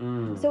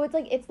time. So it's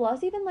like, it's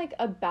less even like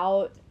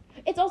about,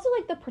 it's also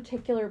like the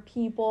particular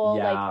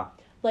people,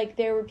 like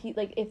their repeat,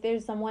 like if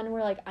there's someone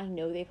where like I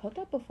know they've hooked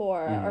up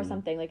before or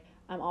something, like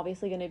I'm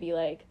obviously going to be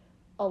like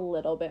a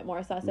little bit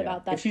more sus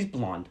about that. If she's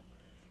blonde.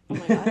 Oh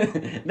my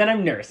god. Then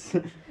I'm nurse.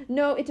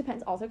 No, it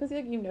depends also, because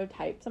like, you know,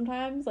 type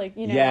sometimes, like,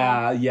 you know.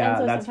 Yeah, and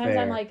so that's sometimes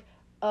fair. I'm like,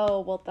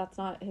 oh, well, that's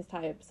not his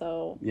type,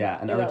 so Yeah,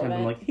 and other times I'm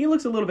irrelevant. like, he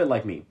looks a little bit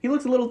like me. He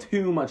looks a little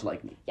too much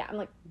like me. Yeah, I'm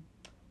like,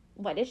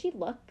 why does she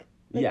look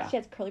like Yeah. she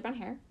has curly brown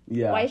hair?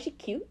 Yeah. Why is she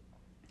cute?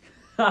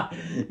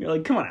 You're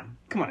like, come on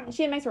now. Is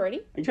she in my sorority?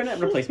 Are you trying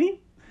to replace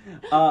me?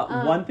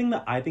 One thing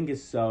that I think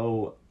is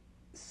so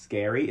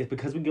scary is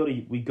because we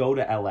go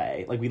to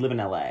LA, like we live in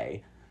LA,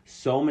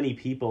 so many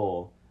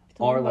people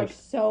are like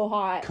so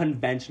hot,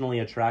 conventionally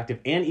attractive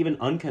and even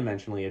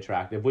unconventionally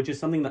attractive, which is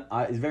something that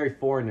is very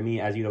foreign to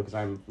me, as you know, because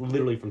I'm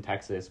literally from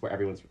Texas, where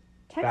everyone's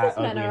Texas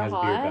fat, men ugly, are and has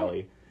hot. a beer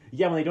belly.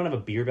 Yeah, when they don't have a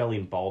beer belly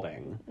and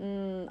balding.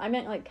 I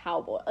meant like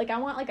cowboy. Like I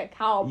want like a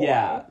cowboy.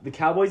 Yeah, the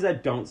cowboys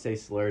that don't say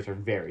slurs are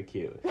very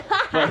cute.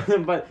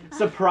 but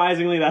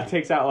surprisingly, that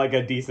takes out like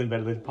a decent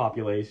bit of the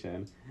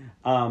population.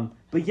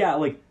 But yeah,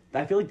 like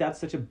I feel like that's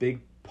such a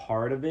big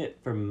part of it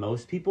for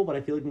most people. But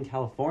I feel like in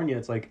California,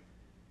 it's like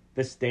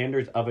the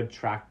standards of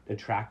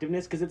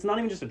attractiveness, because it's not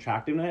even just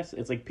attractiveness.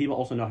 It's like people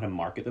also know how to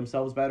market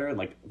themselves better and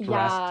like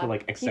dress to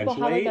like accentuate.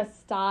 People have like a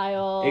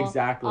style.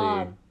 Exactly.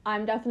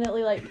 I'm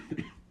definitely like,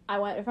 I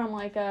went from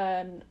like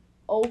an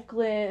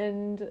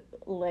Oakland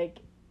like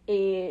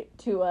 8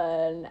 to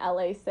an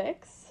LA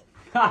 6.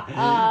 Dude,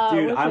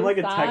 I'm like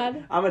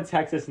sad. I'm a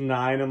Texas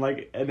 9, and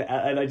like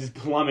and I just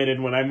plummeted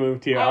when I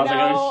moved here. I was know,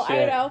 like, oh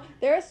shit. I know.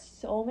 There are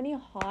so many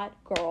hot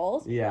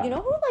girls. Yeah. You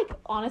know who like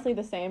honestly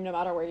the same no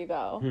matter where you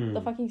go?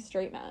 The fucking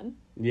straight men.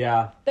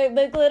 Yeah. They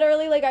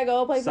literally, like, I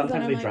go places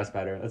Sometimes and they dress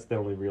better. That's the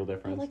only real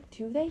difference. I'm like,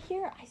 do they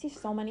here? I see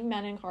so many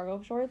men in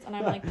cargo shorts, and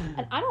I'm like,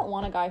 and I don't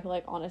want a guy who,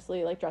 like,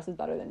 honestly, like, dresses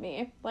better than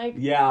me. Like,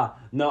 yeah,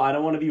 no, I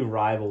don't want to be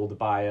rivaled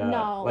by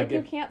no, like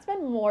you can't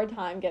spend more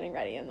time getting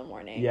ready in the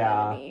morning.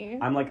 Yeah, than me.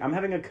 I'm like, I'm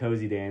having a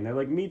cozy day, and they're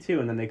like, me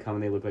too, and then they come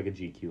and they look like a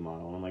GQ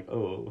model, and I'm like,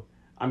 oh,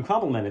 I'm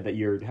complimented that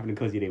you're having a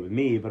cozy day with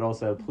me, but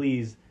also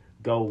please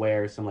go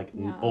wear some like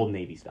Old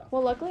Navy stuff.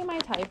 Well, luckily my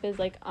type is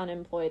like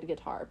unemployed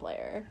guitar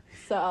player,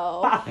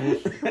 so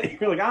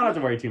you're like, I don't have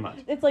to worry too much.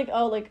 it's like,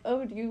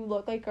 do you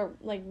look like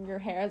your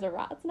hair is a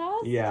rat's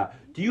nest? Yeah.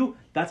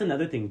 That's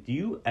another thing. Do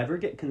you ever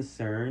get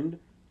concerned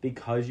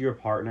because your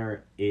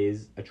partner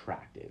is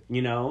attractive?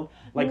 You know,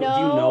 like, no,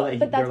 do you know that?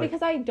 But that's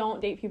because I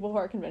don't date people who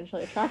are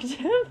conventionally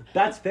attractive.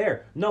 That's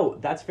fair. No,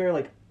 that's fair.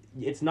 Like,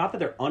 it's not that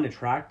they're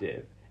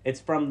unattractive. It's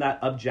from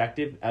that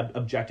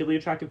objectively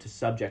attractive to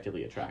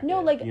subjectively attractive. No,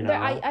 like, you know?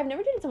 I've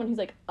never dated someone who's,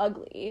 like,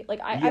 ugly. Like,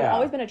 I've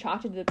always been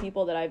attracted to the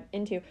people that I'm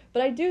into.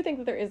 But I do think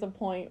that there is a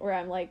point where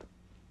I'm like,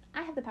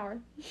 I have the power.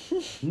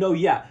 No,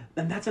 yeah.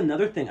 And that's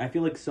another thing. I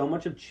feel like so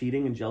much of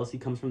cheating and jealousy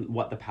comes from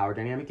what the power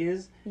dynamic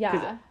is. Yeah.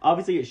 Because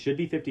obviously it should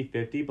be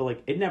 50-50, but,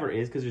 like, it never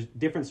is because there's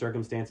different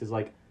circumstances.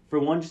 Like, for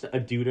one, just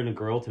a dude and a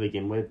girl to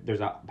begin with,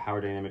 there's a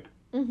power dynamic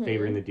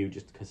favoring the dude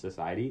just because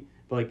society.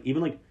 But, like,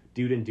 even, like,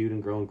 dude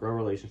and girl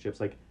relationships,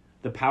 like,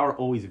 the power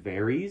always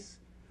varies.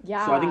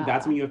 Yeah. So I think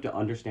that's what you have to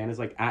understand is,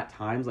 like, at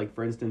times, like,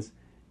 for instance,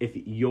 if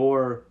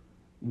you're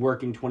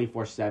working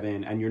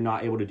 24/7 and you're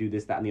not able to do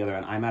this, that, and the other,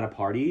 and I'm at a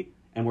party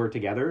and we're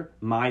together,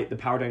 the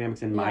power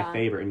dynamic's in my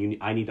favor, and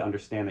I need to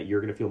understand that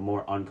you're going to feel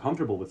more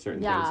uncomfortable with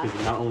certain things,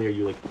 because not only are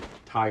you, like,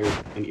 tired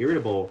and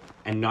irritable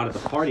and not at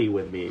the party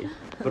with me,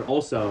 but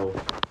also,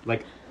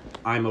 like,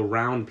 I'm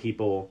around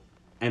people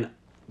and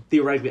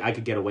theoretically I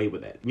could get away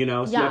with it, you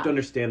know? So you have to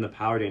understand the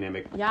power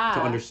dynamic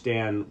to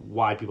understand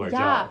why people are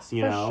jealous,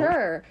 you know? Yeah, for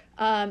sure.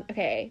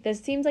 Okay, this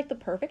seems like the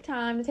perfect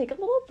time to take a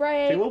little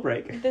break. Take a little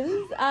break. This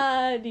is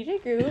DJ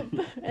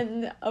Goop,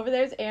 and over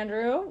there's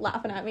Andrew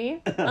laughing at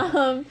me.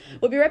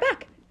 We'll be right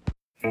back.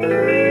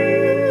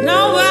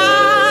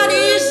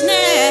 Nobody's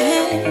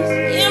next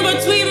in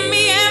between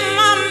me and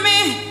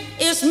mommy.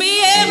 It's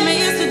me and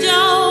Mr.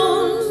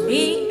 Jones.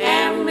 Me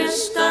and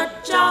Mr.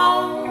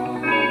 Jones.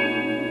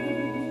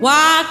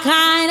 What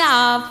kind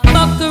of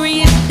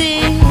fuckery is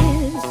this?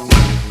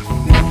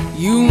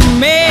 You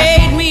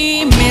made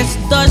me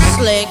Mr.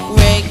 Slick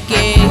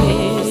Ricky.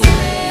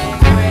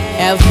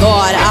 And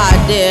thought I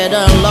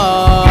didn't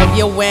love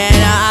you when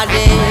I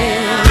did.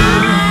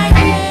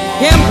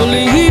 Can't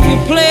believe you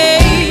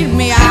played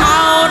me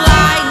out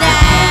like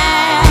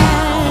that.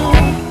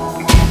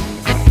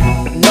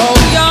 No,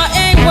 you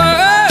ain't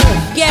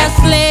worth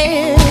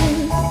guessing.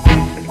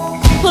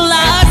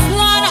 Plus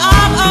one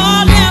of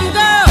all them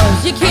girls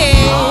you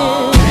kiss.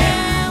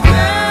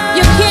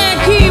 You can't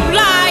keep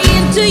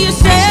lying to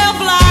yourself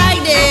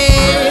like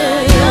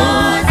this.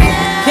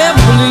 Can't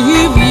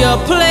believe you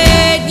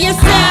played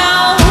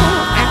yourself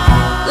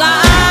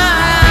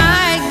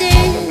like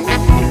this.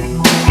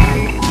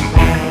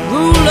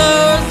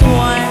 Rulers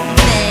one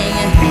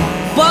thing,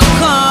 but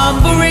come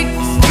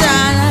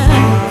Brixton,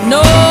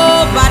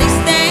 nobody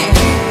stands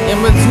in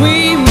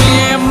between me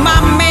and my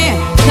man,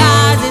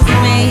 'cause it's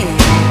me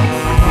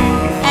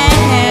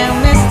and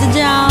Mr.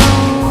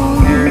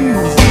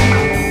 Jones.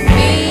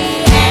 Me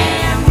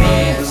and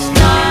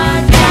Mr.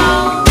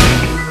 Jones.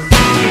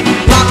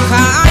 What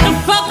kind of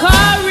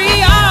fuckery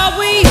are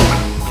we?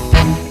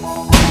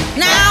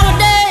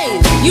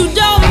 Nowadays, you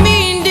don't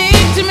mean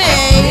dick to me.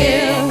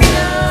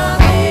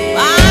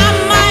 I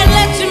might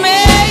let you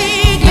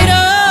make it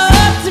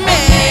up to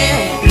me.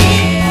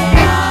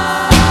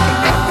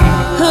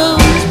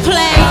 Who's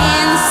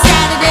playing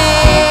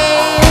Saturday?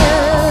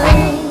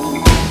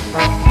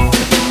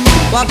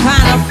 What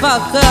kind of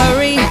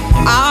fuckery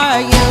are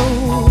you?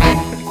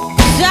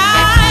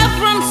 Dive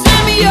from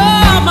Sammy,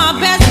 you're my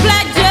best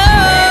black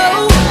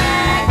Joe.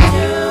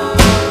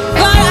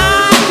 But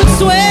I could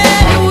swear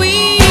that we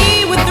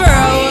would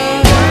throw.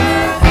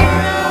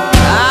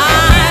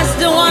 I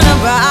still wonder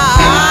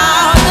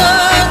about the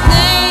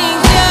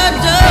things you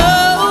do.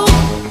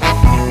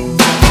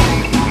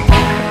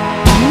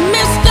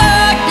 Mr.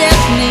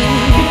 Destiny,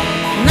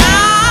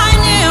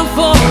 9 and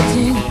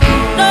 14.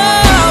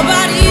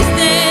 Nobody's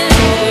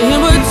standing in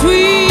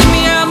between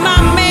me and my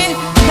man,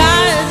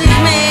 'cause it's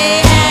me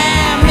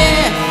and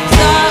Mr.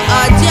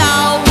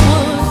 Jones.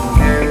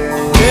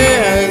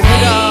 Yes,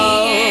 me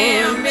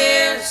and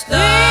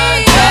Mr.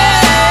 Jones.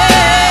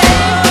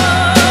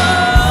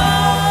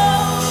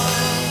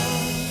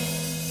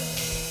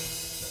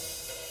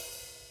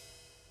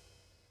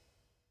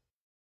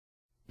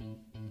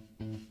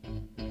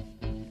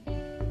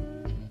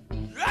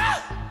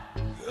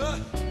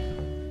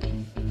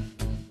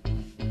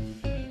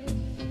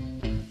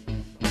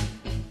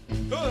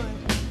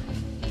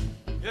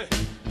 Yeah.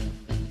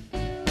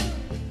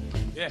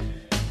 Yeah.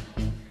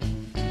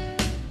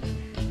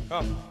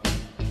 Oh.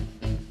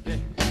 Yeah.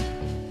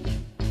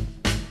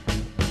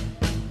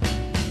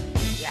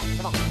 Yeah,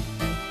 come on.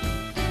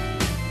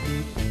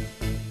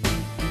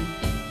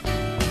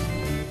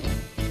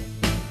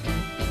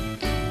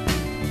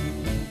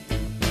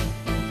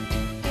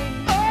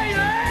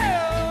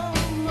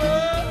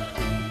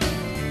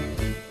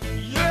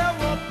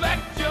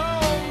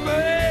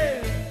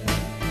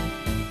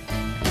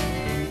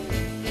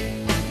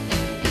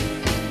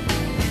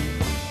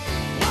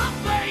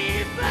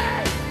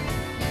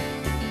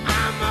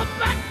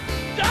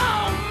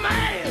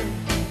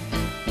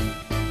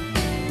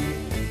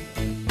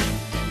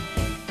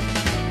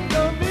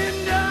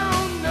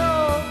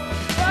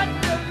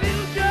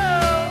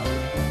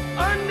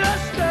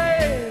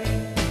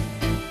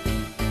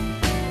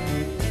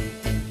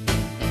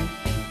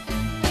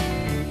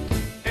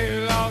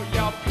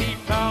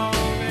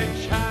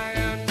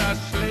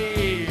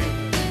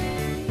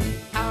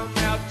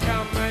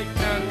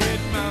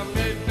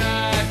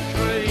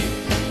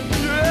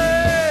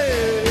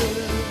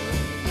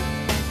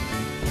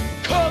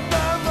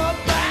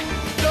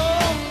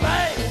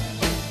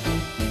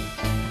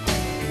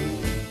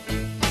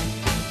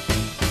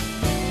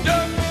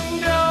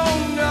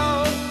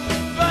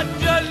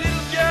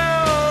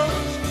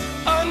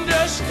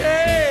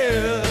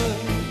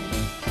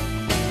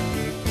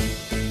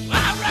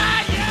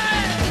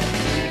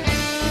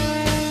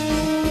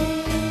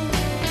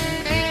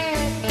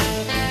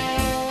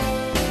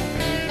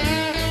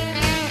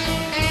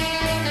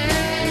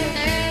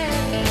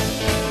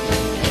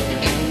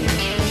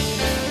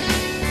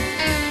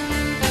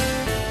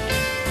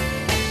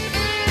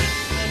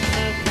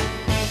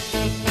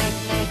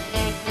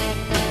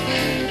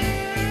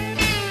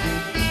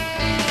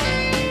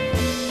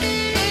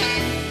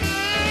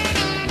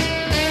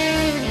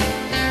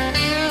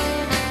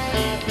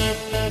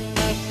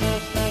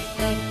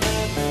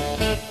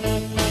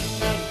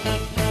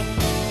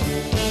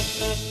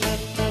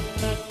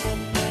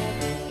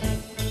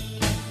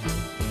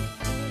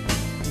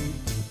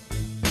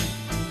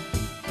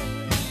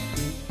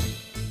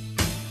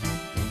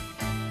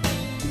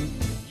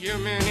 You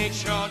mean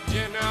eat your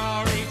dinner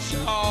or eat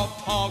your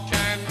pork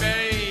and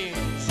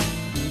beans?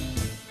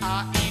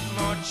 I eat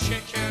more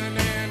chicken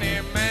than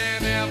any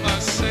man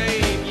ever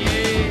seen,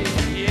 yeah,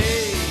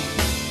 yeah.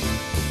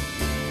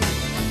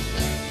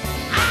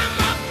 I'm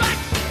a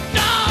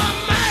backdoor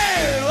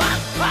man,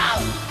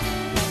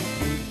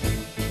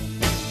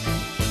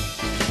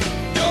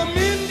 the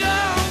men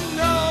don't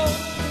know,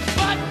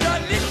 but the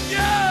little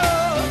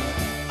girl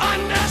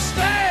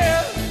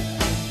understand.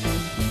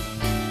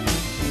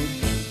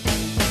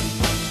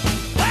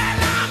 Well,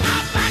 I'm a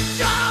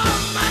backdoor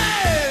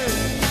man.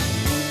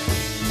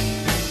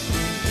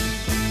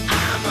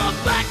 I'm a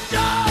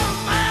backdoor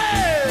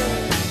man.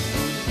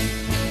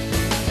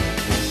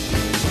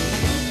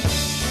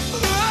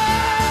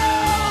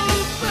 Oh,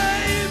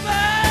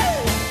 baby,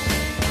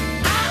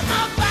 I'm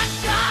a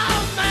backdoor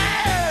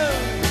man.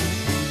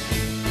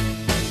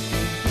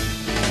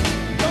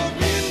 The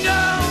men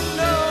don't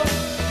know,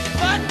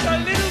 but the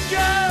little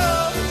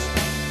girls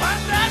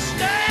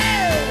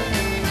understand.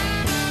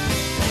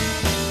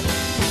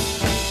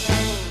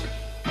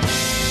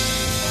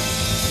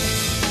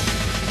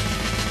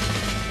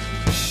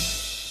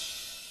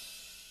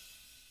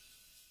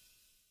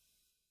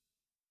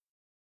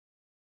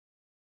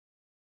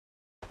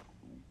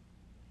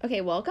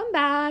 Okay, welcome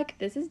back.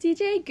 This is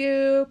DJ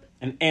Goop.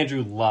 And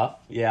Andrew Luff.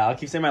 Yeah, I'll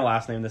keep saying my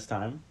last name this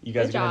time. You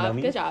guys Good are going to know job,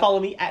 me. good job. Follow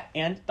me at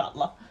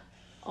and.luff.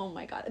 Oh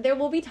my god. There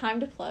will be time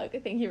to plug.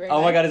 Thank you very much.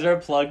 Oh my god, is there a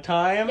plug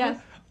time? Yes.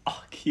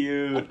 Oh,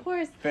 cute. Of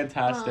course.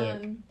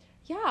 Fantastic.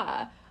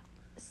 Yeah.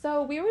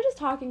 So we were just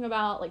talking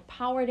about like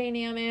power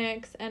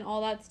dynamics and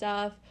all that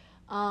stuff.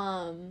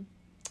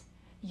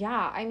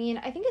 Yeah, I mean,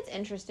 I think it's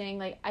interesting.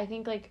 Like, I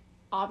think like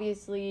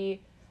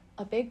obviously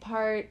a big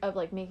part of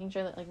like making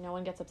sure that like no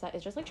one gets upset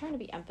is just like trying to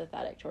be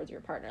empathetic towards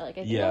your partner. Like,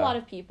 I think Yeah. a lot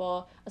of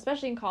people,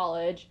 especially in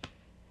college,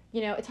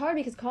 you know, it's hard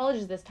because college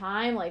is this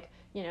time like,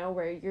 you know,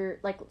 where you're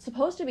like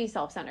supposed to be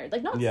self-centered,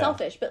 like not Yeah.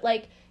 selfish, but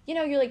like, you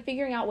know, you're like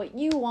figuring out what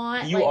you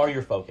want. You like, are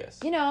your focus.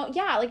 you know,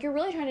 yeah, like you're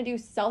really trying to do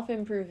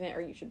self-improvement,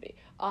 or you should be.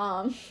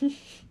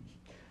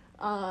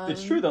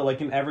 It's true though,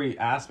 like in every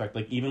aspect,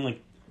 like even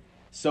like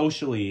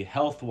socially,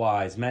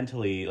 health-wise,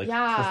 mentally, like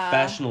Yeah.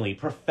 professionally,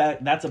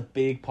 that's a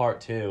big part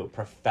too,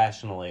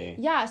 professionally.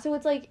 Yeah, so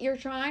it's like you're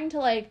trying to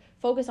like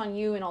focus on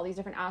you and all these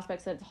different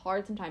aspects that it's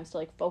hard sometimes to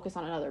like focus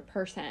on another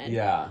person.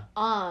 Yeah.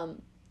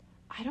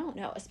 I don't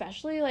know,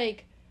 especially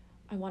like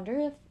I wonder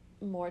if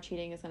more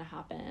cheating is going to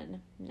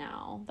happen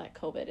now that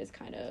COVID is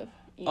kind of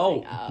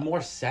easing up. More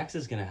sex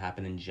is gonna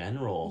happen in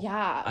general.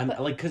 Yeah, I'm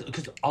but- like,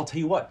 cause I'll tell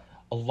you what,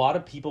 a lot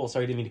of people,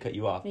 sorry, I didn't mean to cut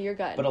you off. No, you're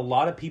good. But a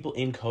lot of people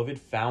in COVID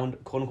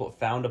found, quote unquote,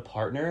 found a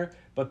partner,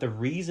 but the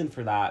reason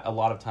for that a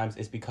lot of times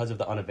is because of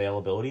the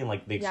unavailability and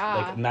like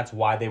Yeah. and that's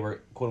why they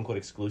were quote unquote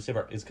exclusive,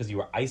 or is because you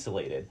were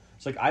isolated.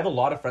 So like I have a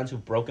lot of friends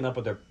who've broken up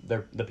with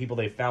the people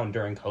they found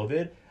during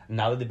COVID,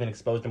 now that they've been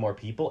exposed to more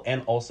people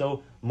and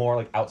also more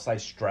like outside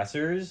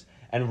stressors,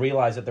 and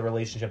realized that the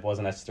relationship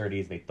wasn't as sturdy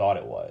as they thought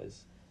it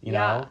was. You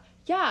know?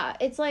 Yeah,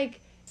 it's like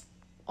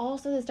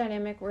also this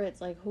dynamic where it's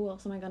like, who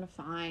else am I gonna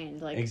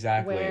find? Like,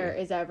 Exactly. where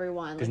is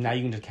everyone? Because Like, now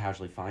you can just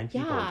casually find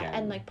people again.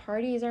 and like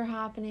parties are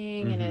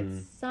happening, and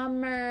it's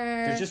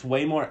summer. There's just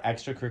way more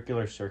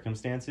extracurricular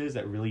circumstances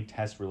that really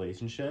test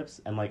relationships,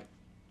 and like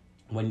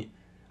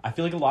I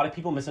feel like a lot of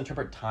people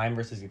misinterpret time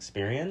versus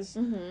experience.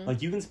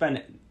 Like you can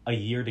spend a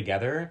year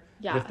together,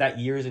 Yeah. but if that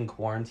year is in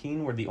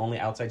quarantine where the only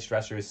outside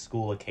stressor is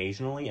school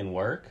occasionally and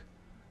work,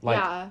 like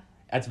Yeah.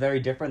 that's very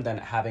different than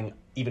having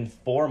even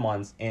 4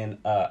 months in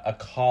a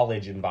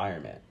college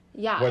environment.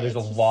 Yeah, where there's a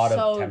it's just lot of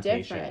so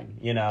temptation,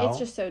 different. you know? It's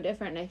just so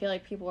different, and I feel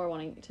like people are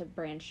wanting to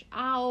branch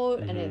out,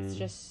 and it's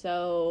just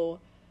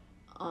so,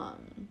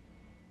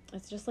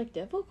 it's just like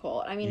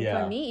difficult. I mean,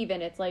 Yeah. for me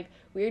even, it's like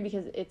weird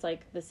because it's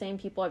like the same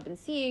people I've been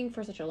seeing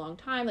for such a long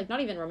time, like not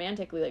even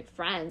romantically, like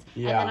friends,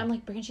 and Yeah. then I'm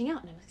like branching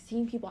out, and I'm like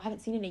seeing people I haven't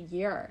seen in a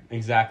year,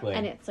 Exactly.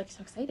 and it's like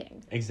so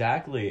exciting.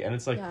 Exactly. And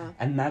it's like, Yeah.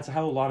 and that's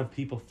how a lot of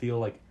people feel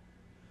like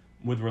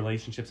with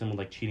relationships and with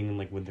like cheating and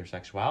like with their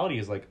sexuality,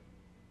 is like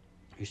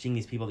you're seeing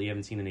these people that you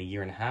haven't seen in a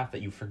year and a half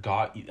that you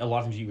forgot, a lot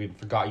of times you even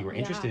forgot you were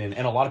interested in,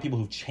 and a lot of people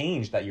who've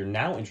changed that you're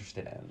now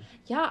interested in.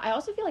 Yeah, I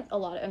also feel like a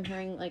lot of, I'm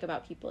hearing like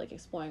about people like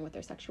exploring with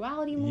their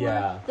sexuality more.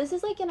 Yeah. This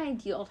is like an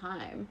ideal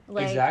time.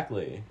 Like,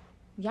 Exactly.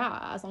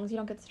 yeah, as long as you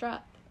don't get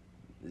strep.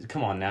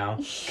 Come on now.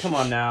 Come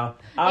on now.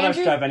 I don't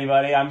Andrew- have strep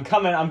anybody.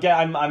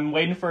 I'm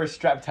waiting for a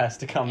strep test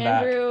to come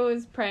back. Andrew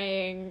is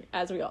praying,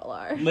 as we all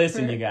are.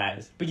 Listen, you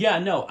guys. But yeah,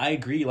 no, I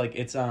agree. Like,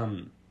 it's,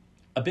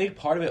 a big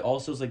part of it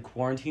also is, like,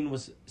 quarantine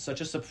was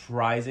such a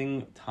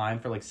surprising time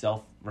for, like,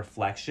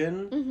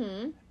 self-reflection.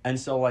 Mm-hmm. And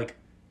so, like,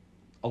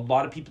 a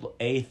lot of people,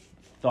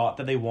 thought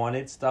that they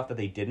wanted stuff that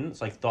they didn't.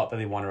 So, like, thought that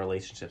they wanted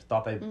relationships,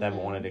 thought that they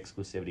wanted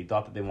exclusivity,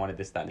 thought that they wanted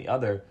this, that, and the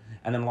other.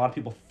 And then a lot of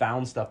people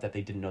found stuff that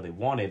they didn't know they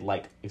wanted,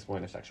 like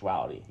exploring their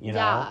sexuality, you know?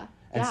 Yeah,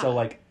 And yeah. so,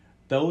 like,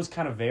 those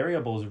kind of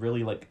variables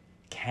really, like,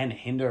 can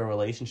hinder a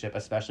relationship,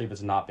 especially if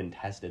it's not been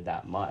tested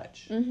that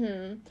much.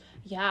 Mm-hmm.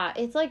 Yeah,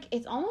 it's like,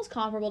 it's almost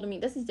comparable to me.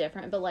 This is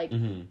different, but like,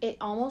 Mm-hmm. it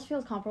almost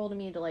feels comparable to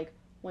me to like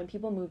when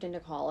people moved into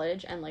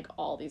college and, like,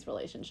 all these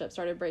relationships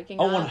started breaking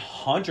Oh, up.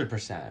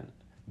 100%.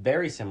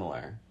 Very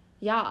similar.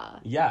 Yeah.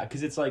 Yeah,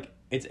 because it's like,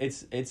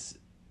 it's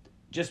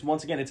just,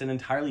 once again, it's an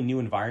entirely new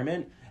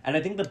environment. And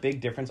I think the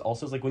big difference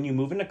also is, like, when you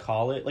move into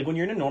college, like, when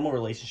you're in a normal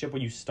relationship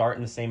where you start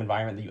in the same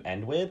environment that you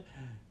end with,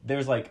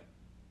 there's, like,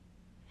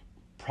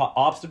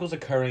 obstacles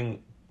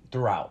occurring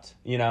throughout,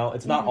 you know?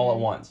 It's not all at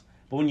once.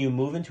 But when you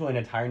move into an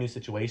entire new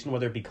situation,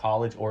 whether it be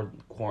college or,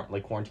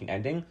 like, quarantine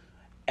ending,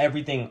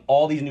 everything,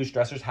 all these new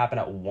stressors happen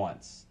at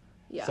once.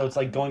 Yeah. So it's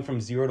like going from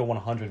 0 to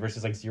 100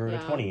 versus like 0 to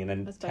 20 and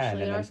then especially 10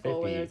 and in then our 50.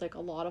 school where there's like a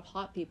lot of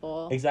hot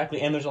people.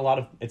 Exactly. And there's a lot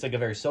of, it's like a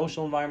very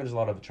social environment. There's a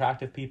lot of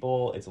attractive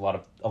people. It's a lot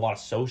of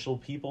social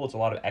people. It's a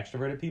lot of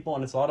extroverted people.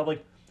 And it's a lot of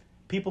like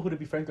people who, to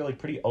be frank, are like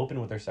pretty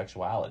open with their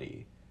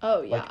sexuality.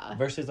 Oh, yeah. Like,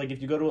 versus like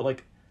if you go to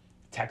like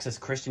Texas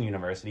Christian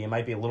University, it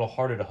might be a little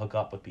harder to hook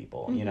up with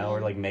people, you know,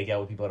 or like make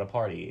out with people at a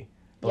party.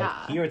 But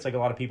like here, it's like a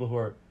lot of people who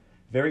are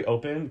very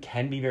open,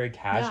 can be very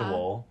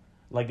casual.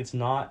 Like, it's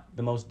not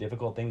the most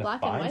difficult thing to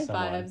Black find and white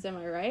someone. vibes, am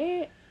I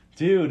right?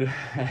 Dude,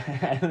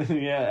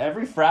 yeah,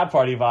 every frat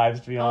party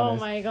vibes, to be honest.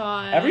 Oh my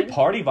god. Every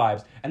party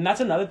vibes. And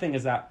that's another thing,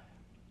 is that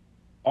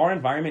our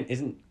environment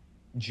isn't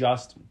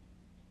just,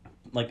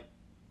 like,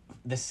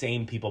 the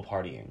same people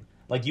partying.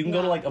 Like, you can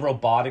go to, like, a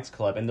robotics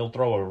club, and they'll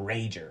throw a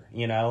rager,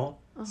 you know?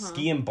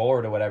 Ski and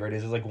board, or whatever it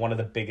is like, one of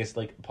the biggest,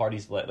 like,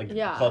 parties, like,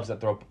 clubs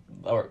that throw,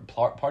 or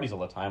parties all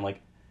the time.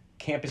 Like,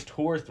 Campus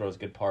Tours throws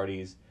good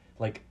parties.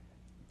 Like,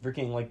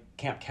 freaking, like,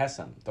 Camp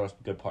Kesem throws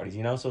good parties,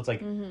 you know? So it's,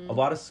 like, a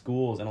lot of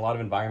schools and a lot of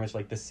environments,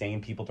 like, the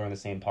same people throwing the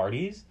same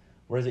parties.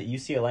 Whereas at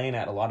UCLA and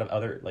at a lot of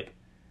other, like,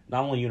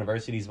 not only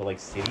universities, but, like,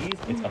 cities,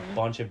 it's a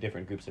bunch of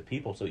different groups of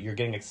people. So you're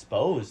getting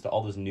exposed to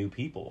all those new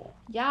people.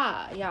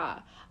 Yeah.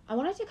 I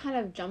wanted to kind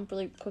of jump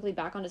really quickly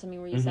back onto something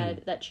where you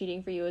said that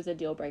cheating for you is a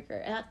deal breaker.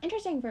 And that's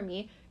interesting for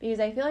me, because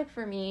I feel like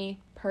for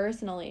me,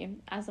 personally,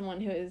 as someone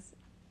who is...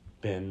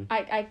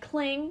 I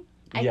cling.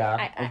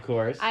 Of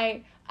course.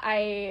 I'm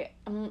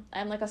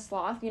like a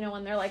sloth, you know,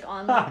 when they're like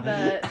on like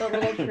the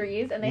little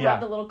trees and they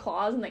have the little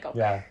claws and they go.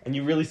 Yeah, and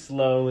you really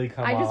slowly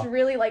come off. I just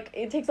really like,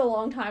 it takes a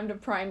long time to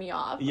pry me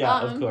off.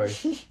 Yeah, of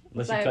course.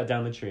 Unless you cut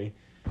down the tree.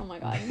 Oh my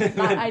god,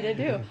 I did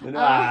too.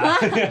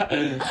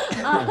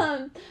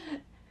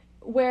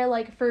 Where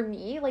like for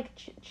me, like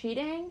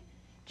cheating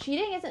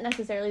isn't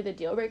necessarily the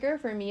deal breaker.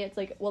 For me, it's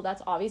like, well,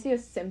 that's obviously a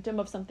symptom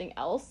of something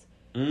else.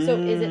 So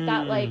is it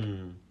that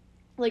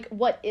like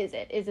what is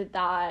it? Is it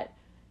that,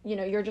 you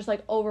know, you're just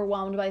like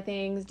overwhelmed by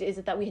things? Is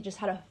it that we just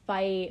had a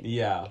fight?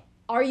 Yeah.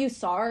 Are you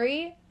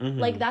sorry?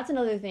 Like, that's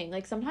another thing.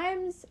 Like,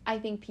 sometimes I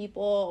think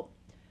people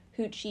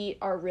who cheat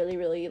are really,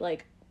 really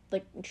like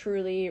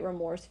truly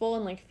remorseful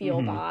and like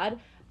feel bad.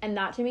 And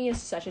that to me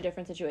is such a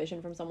different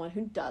situation from someone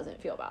who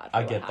doesn't feel bad for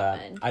I get what that.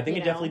 happened, I think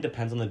it know? definitely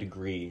depends on the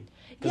degree.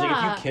 Because like,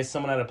 if you kiss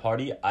someone at a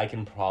party, I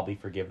can probably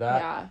forgive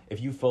that. Yeah.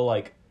 If you full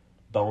like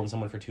bone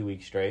someone for 2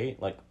 weeks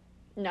straight, like,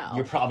 no,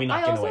 you're probably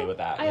not getting away with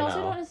that. I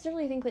also don't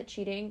necessarily think that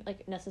cheating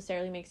like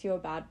necessarily makes you a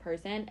bad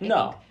person.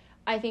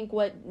 I think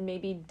what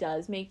maybe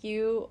does make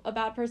you a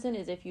bad person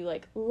is if you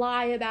like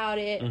lie about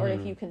it, or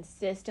if you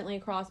consistently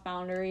cross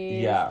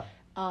boundaries. Yeah.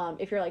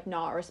 If you're like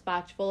not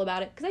respectful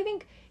about it, because I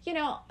think, you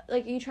know,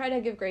 like, you try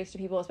to give grace to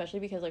people, especially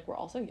because like we're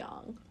also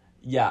young.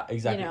 Yeah,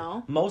 exactly. You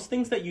know? Most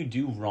things that you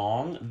do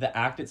wrong, the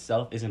act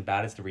itself isn't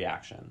bad, it's the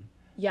reaction.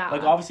 Yeah.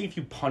 Like, obviously, if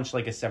you punch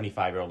like a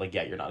 75-year-old, like,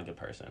 yeah, you're not a good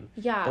person.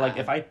 Yeah. But like,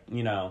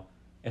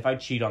 if I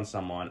cheat on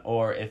someone,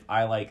 or if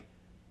I like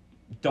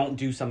don't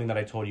do something that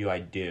I told you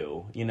I'd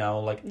do, you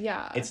know, like,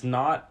 it's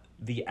not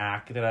the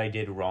act that I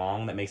did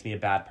wrong that makes me a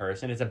bad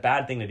person. It's a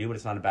bad thing to do, but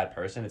it's not a bad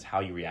person. It's how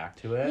you react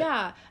to it.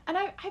 Yeah. And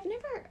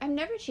I've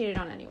never cheated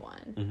on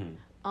anyone.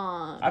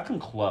 I've come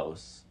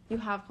close. You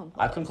have come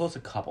close. I've come close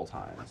a couple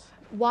times.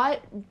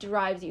 What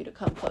drives you to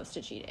come close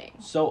to cheating?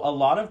 So a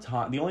lot of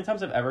time, the only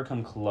times I've ever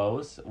come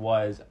close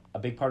was, a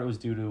big part of it was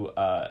due to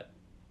a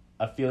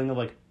feeling of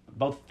like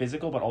both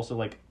physical but also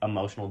like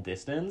emotional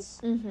distance.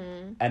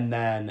 And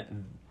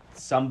then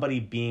somebody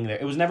being there.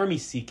 It was never me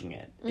seeking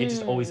it. It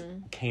just always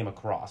came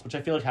across, which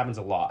I feel like happens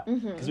a lot.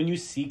 Because when you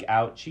seek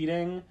out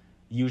cheating,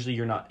 usually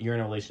you're in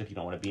a relationship you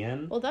don't want to be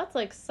in. Well, that's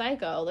like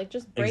psycho. Like,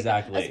 just break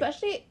up.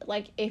 Especially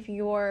like if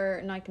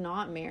you're like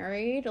not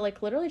married,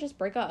 like literally just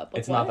break up. Like,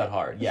 it's not that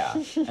hard.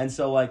 Yeah. And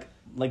so like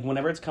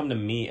whenever it's come to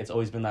me, it's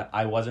always been that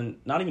I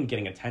wasn't not even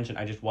getting attention.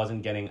 I just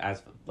wasn't getting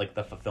as like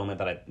the fulfillment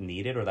that I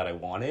needed or that I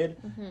wanted.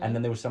 And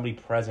then there was somebody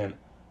present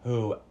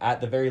who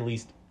at the very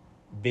least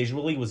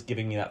visually was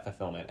giving me that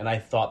fulfillment, and I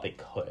thought they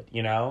could,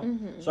 you know?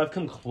 So I've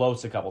come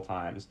close a couple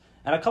times.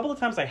 And a couple of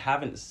times I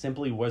haven't,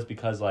 simply was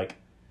because like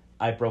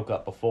I broke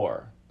up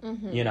before,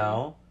 you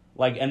know?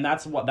 Like, and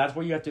that's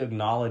where you have to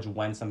acknowledge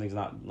when something's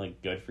not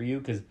like good for you,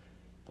 because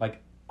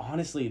like,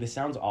 honestly, this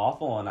sounds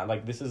awful,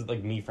 and this is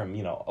like me from,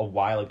 you know, a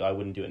while ago. I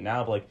wouldn't do it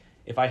now, but like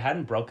if I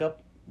hadn't broke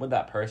up with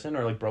that person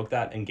or like broke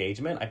that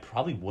engagement, I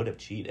probably would have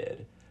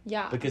cheated.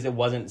 Yeah. Because it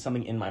wasn't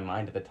something in my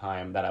mind at the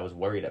time that I was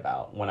worried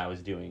about when I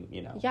was doing,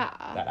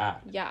 that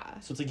act. Yeah.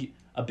 So it's like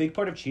a big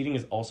part of cheating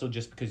is also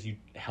just because you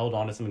held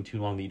on to something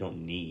too long that you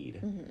don't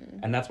need.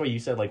 Mm-hmm. And that's why you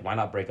said, like, why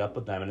not break up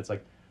with them? And it's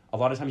like, a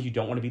lot of times you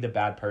don't want to be the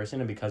bad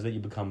person, and because of it, you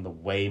become the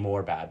way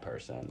more bad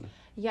person.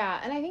 Yeah,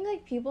 and I think,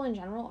 like, people in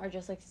general are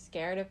just, like,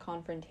 scared of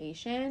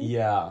confrontation.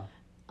 Yeah.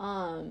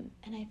 And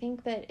I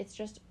think that it's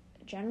just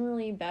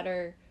generally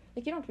better,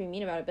 like, you don't have to be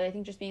mean about it, but I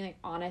think just being, like,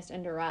 honest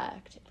and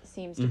direct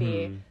seems to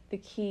be the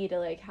key to,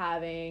 like,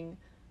 having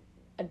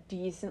a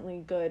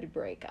decently good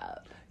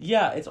breakup.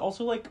 Yeah, it's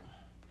also, like...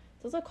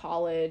 It's also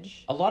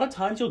college. A lot of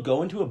times you'll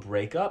go into a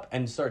breakup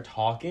and start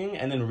talking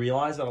and then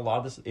realize that a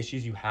lot of the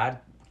issues you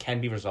had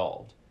can be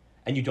resolved.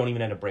 And you don't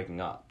even end up breaking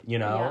up, you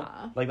know?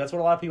 Yeah. Like, that's what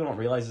a lot of people don't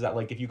realize is that,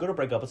 like, if you go to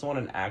break up with someone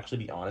and actually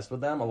be honest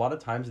with them, a lot of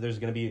times there's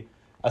going to be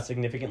a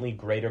significantly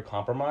greater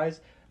compromise.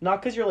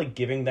 Not because you're, like,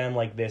 giving them,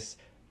 like, this,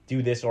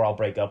 do this or I'll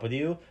break up with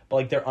you, but,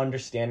 like, they're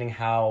understanding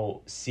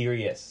how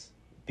serious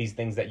these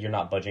things that you're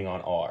not budging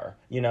on are,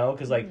 you know?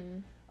 Because, like,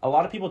 a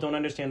lot of people don't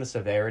understand the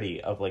severity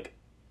of, like,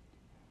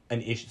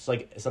 an issue. It's,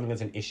 like, something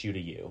that's an issue to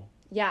you.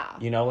 Yeah.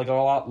 You know, like, a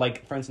lot,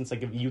 like, for instance,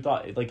 like, if you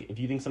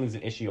think something's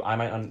an issue, I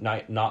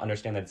might not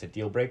understand that it's a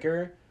deal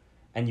breaker,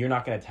 and you're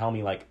not going to tell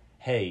me, like,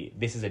 hey,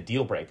 this is a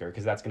deal breaker,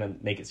 because that's going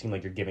to make it seem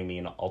like you're giving me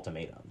an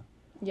ultimatum.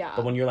 Yeah.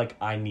 But when you're like,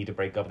 I need to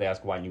break up, they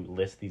ask why, and you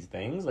list these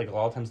things, like, a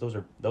lot of times those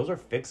are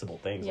fixable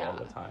things a lot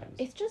of the times.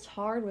 It's just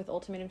hard with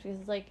ultimatums, because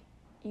it's like,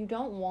 you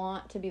don't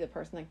want to be the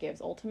person that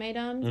gives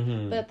ultimatums,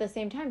 but at the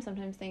same time,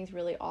 sometimes things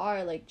really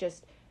are, like,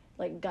 just,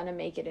 like, gonna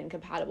make it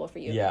incompatible for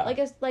you. Yeah. Like,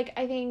 it's, like,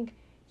 I think...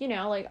 You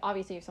know, like,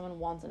 obviously, if someone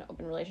wants an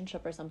open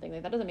relationship or something,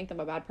 like, that doesn't make them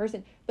a bad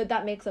person, but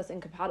that makes us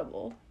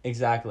incompatible.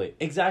 Exactly.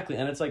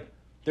 And it's, like,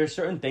 there's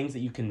certain things that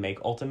you can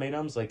make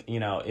ultimatums. Like, you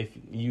know, if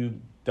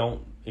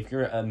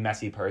you're a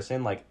messy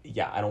person, like,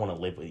 yeah, I don't want to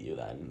live with you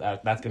then.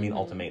 That's going to be an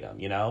ultimatum,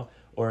 you know?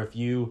 Or if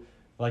you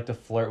like to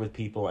flirt with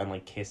people and,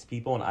 like, kiss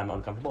people and I'm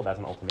uncomfortable, that's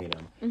an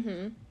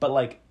ultimatum. But,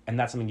 like, and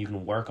that's something you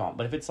can work on.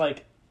 But if it's,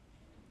 like,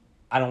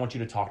 I don't want you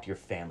to talk to your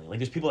family. Like,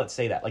 there's people that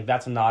say that. Like,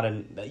 that's not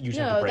you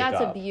should have to break up. No,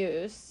 that's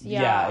abuse.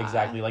 Yeah,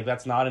 exactly. Like,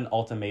 that's not an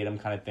ultimatum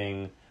kind of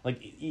thing. Like,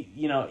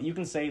 you know, you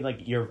can say,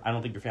 like, I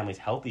don't think your family's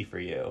healthy for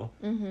you.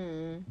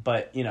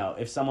 But, you know,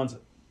 if someone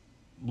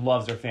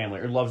loves their family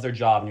or loves their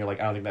job and you're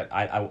like, I don't think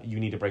that you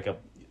need to break up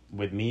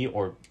with me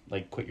or,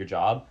 like, quit your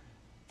job.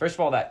 First of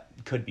all, that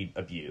could be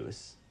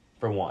abuse,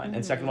 for one.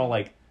 And second of all,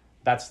 like,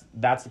 that's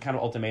the kind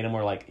of ultimatum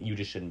where, like, you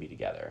just shouldn't be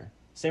together.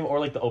 Same, or,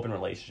 like, the open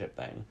relationship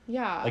thing.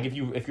 Yeah. Like, if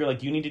you're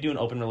like, you need to do an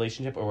open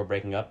relationship or we're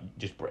breaking up,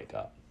 just break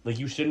up. Like,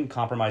 you shouldn't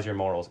compromise your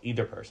morals,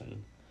 either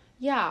person.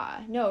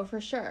 Yeah, no, for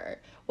sure.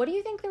 What do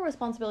you think the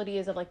responsibility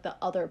is of, like, the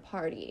other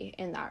party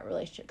in that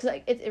relationship? Because,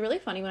 like, it's really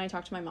funny when I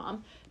talk to my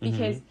mom,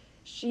 because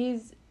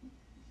she's,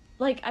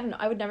 like, I don't know,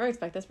 I would never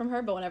expect this from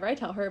her, but whenever I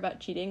tell her about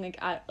cheating,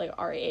 like, at, like,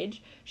 our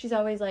age, she's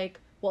always like,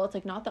 well, it's,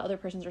 like, not the other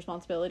person's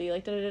responsibility,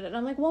 like, da-da-da-da. And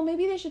I'm like, well,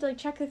 maybe they should, like,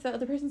 check if the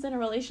other person's in a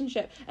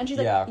relationship. And she's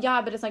like,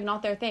 yeah, but it's, like,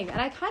 not their thing.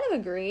 And I kind of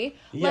agree.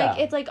 Yeah. Like,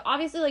 it's, like,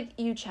 obviously, like,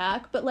 you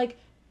check, but, like,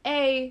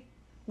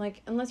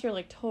 like, unless you're,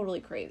 like, totally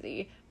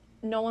crazy,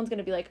 no one's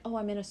gonna be like, oh,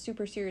 I'm in a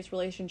super serious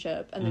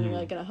relationship, and then you're,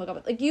 like, gonna hook up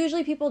with... Like,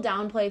 usually people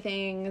downplay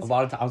things. A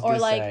lot of times, or,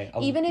 like,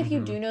 even if you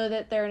do know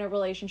that they're in a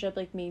relationship,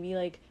 like, maybe,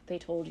 like, they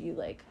told you,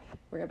 like,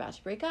 we're about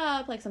to break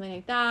up, like, something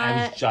like that.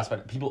 I was just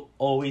about to... People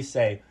always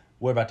say,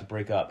 we're about to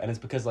break up. And it's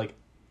because, like,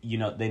 you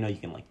know, they know you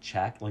can, like,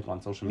 check, like,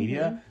 on social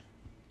media.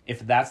 If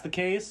that's the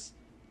case,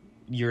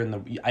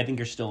 I think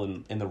you're still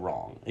in the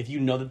wrong. If you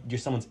know that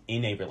someone's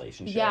in a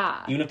relationship.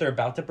 Yeah. Even if they're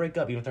about to break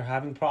up, even if they're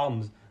having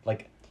problems,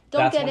 like,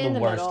 don't that's get one in of the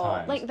the worst middle.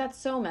 times. Like, that's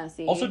so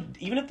messy. Also,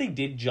 even if they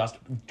did just,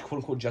 quote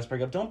unquote, just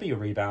break up, don't be a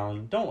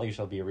rebound. Don't let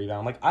yourself be a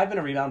rebound. Like, I've been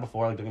a rebound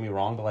before, like, don't get me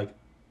wrong, but, like,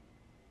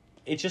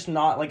 it's just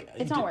not, like...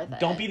 It's not worth it.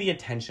 Don't be the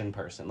attention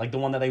person. Like, the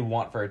one that they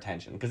want for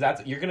attention. Because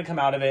you're going to come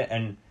out of it,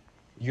 and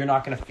you're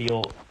not going to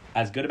feel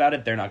as good about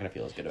it. They're not going to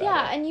feel as good about it.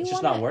 Yeah, and you it's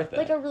want... just not worth it.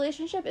 Like, a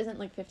relationship isn't,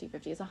 like,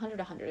 50-50. It's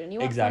 100-100. And you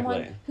want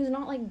someone who's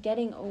not, like,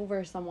 getting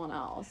over someone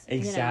else.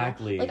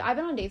 Exactly. You know? Like, I've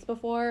been on dates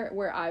before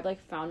where I've,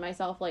 like, found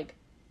myself, like,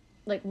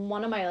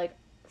 one of my, like,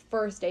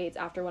 first dates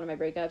after one of my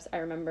breakups, I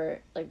remember,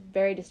 like,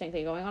 very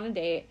distinctly going on a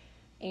date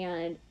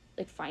and,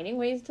 like, finding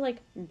ways to, like,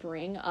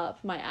 bring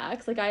up my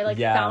ex. Like, I, like,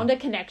 found a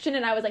connection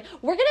and I was like,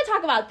 we're gonna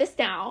talk about this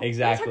now.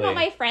 Exactly. We're gonna talk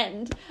about my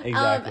friend.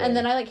 Exactly. And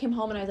then I, like, came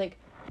home and I was like,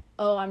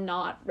 oh, I'm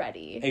not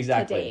ready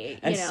to date.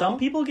 And you know? some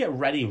people get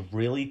ready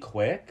really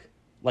quick.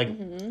 Like,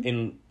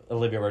 in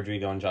Olivia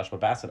Rodrigo and Joshua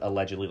Bassett,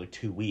 allegedly, like,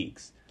 2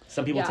 weeks.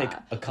 Some people take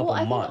a couple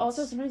months. I think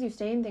also sometimes you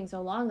stay in things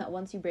so long that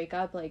once you break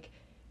up, like,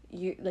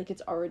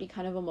 it's already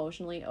kind of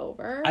emotionally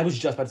over. I was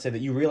just about to say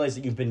that you realize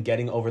that you've been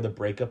getting over the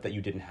breakup that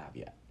you didn't have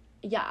yet.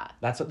 Yeah.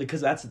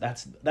 Because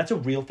that's a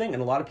real thing,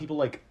 and a lot of people,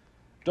 like,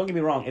 don't get me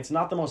wrong, it's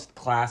not the most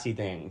classy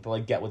thing to,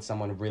 like, get with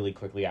someone really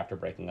quickly after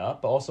breaking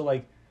up, but also,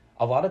 like,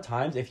 a lot of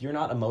times, if you're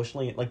not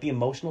emotionally, like, the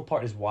emotional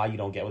part is why you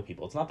don't get with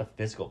people. It's not the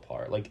physical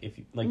part. Like, if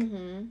you, like,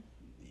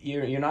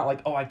 you're not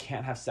like, oh, I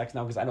can't have sex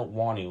now because I don't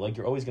want to. Like,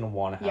 you're always going to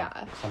want to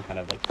have some kind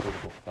of, like,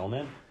 physical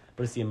fulfillment. But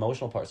but it's the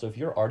emotional part. So if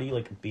you're already,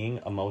 like, being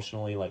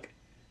emotionally, like,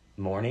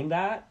 mourning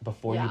that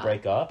before you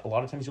break up, a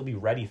lot of times you'll be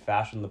ready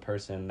faster than the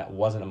person that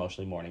wasn't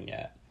emotionally mourning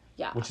yet.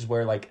 Yeah. Which is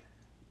where, like,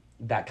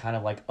 that kind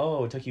of, like,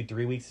 oh, it took you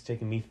 3 weeks, it's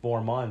taken me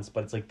 4 months,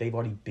 but it's like they've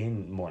already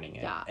been mourning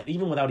it. Yeah.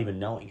 Even without even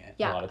knowing it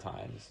a lot of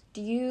times.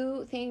 Do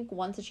you think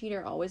once a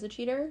cheater, always a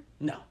cheater?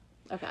 No.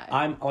 Okay.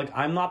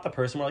 I'm not the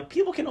person where, like,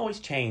 people can always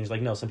change.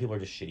 Like, no, some people are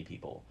just shitty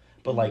people.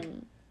 But, like,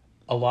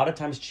 a lot of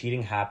times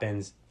cheating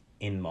happens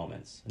in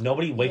moments.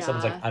 Nobody wakes up and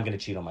is like, I'm going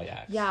to cheat on my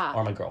ex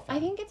or my girlfriend.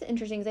 I think it's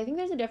interesting because I think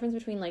there's a difference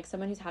between, like,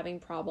 someone who's having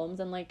problems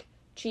and, like,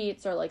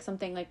 cheats or, like,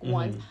 something, like,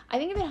 once. I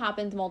think if it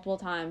happens multiple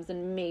times,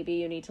 then maybe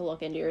you need to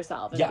look into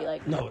yourself and be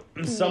like, no,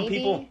 some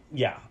people,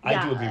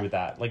 I do agree with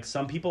that. Like,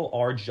 some people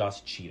are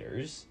just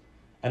cheaters.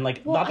 And,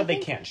 like, not that they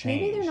can't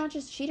change. Maybe they're not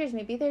just cheaters.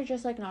 Maybe they're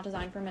just, like, not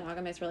designed for a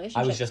monogamous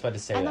relationship. I was just about to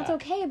say that. And that's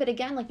okay. But,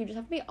 again, like, you just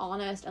have to be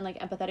honest and, like,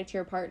 empathetic to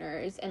your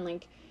partners. And,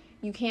 like,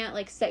 you can't,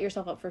 like, set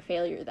yourself up for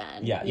failure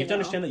then. Yeah, you have to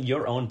understand that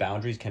your own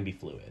boundaries can be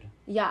fluid.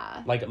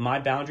 Yeah. Like, my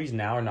boundaries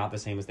now are not the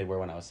same as they were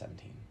when I was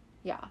 17.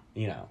 Yeah.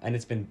 You know, and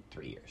it's been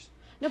 3 years.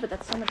 No, but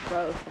that's so much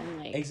growth and,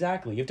 like...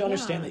 Exactly. You have to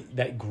understand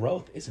that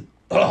growth isn't...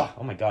 oh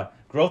my God.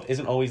 Growth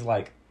isn't always,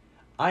 like,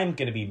 I'm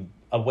going to be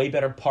a way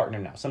better partner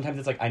now. Sometimes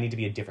it's like, I need to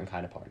be a different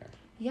kind of partner.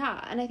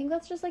 Yeah, and I think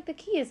that's just, like, the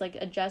key is, like,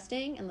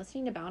 adjusting and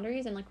listening to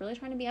boundaries and, like, really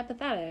trying to be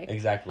empathetic.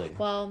 Exactly.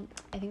 Well,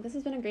 I think this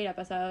has been a great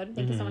episode.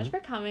 Thank you so much for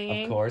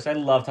coming. Of course. I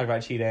love talking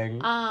about cheating.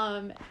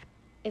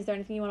 Is there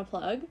anything you want to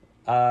plug?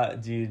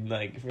 Dude,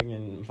 like,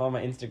 freaking follow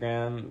my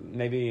Instagram.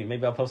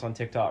 Maybe I'll post on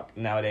TikTok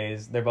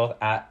nowadays. They're both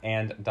at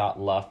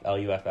and.luff,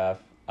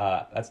 Luff.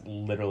 That's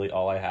literally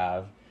all I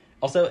have.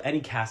 Also, any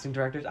casting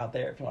directors out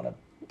there, if you want to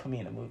put me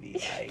in a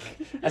movie, like,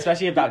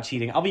 especially about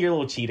cheating, I'll be your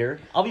little cheater.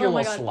 I'll be your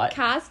little slut.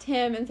 Cast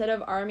him instead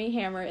of Army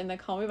Hammer in the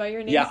Call Me by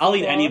Your Name. Yeah, I'll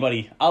eat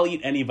anybody. Oh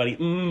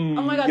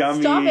my God,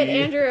 yummy. Stop it,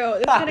 Andrew.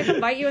 This is gonna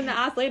come bite you in the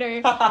ass later.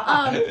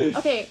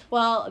 Okay,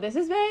 well, this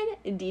has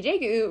been DJ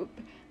Goop.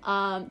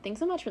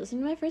 Thanks so much for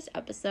listening to my first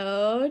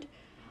episode.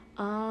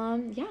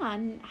 Yeah,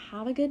 and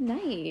have a good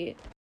night.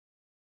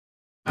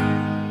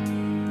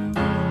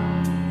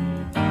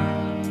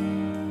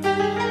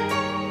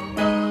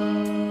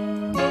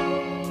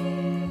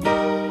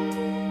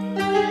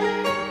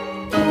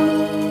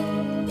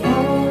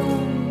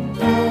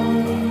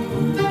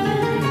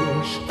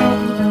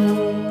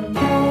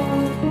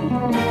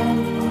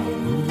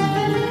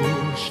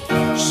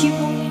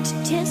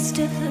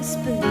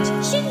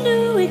 She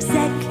knew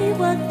exactly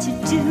what to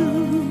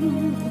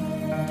do.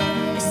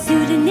 A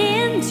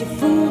pseudonym to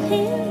fool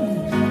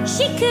him.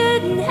 She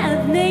couldn't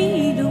have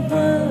made a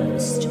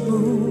worse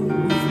move.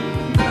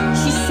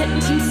 She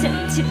sent him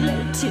scented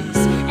letters,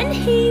 and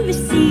he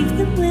received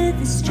them with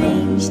a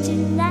strange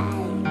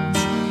delight.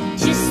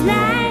 Just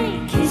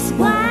like his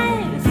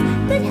wife,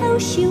 but how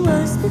she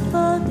was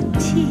before the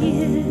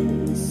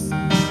tears,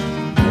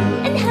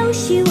 and how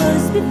she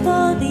was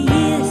before the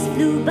years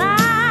flew by.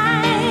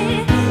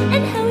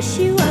 And how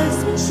she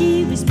was when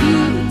she was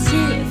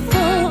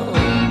beautiful.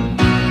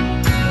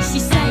 She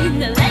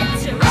signed the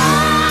letter.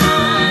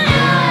 Oh,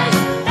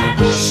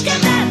 babushka,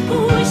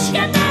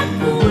 babushka,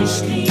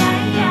 babushka, yeah,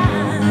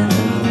 yeah.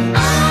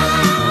 Oh,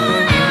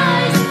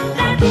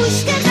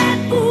 babushka,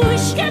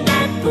 babushka,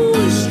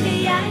 babushka,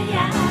 yeah,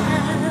 yeah.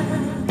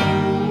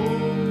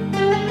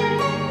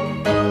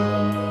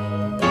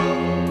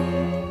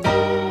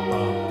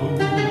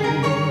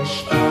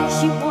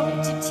 She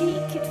wanted to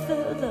take it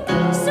further,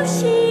 so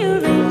she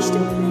arranged a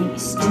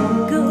place to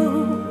go,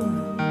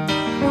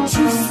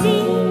 to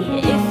see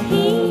if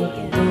he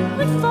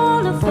would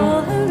follow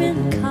for her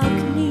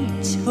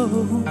incognito.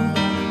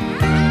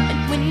 And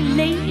when he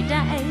laid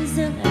eyes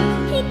on her,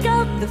 he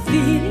got the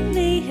feeling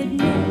they had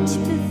met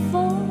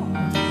before.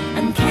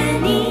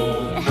 Uncanny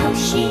how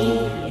she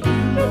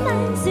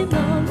reminds him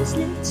of his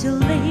little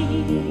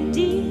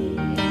lady,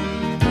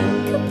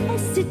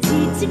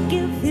 capacity to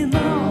give him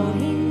all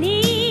he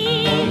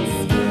needs,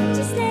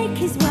 just like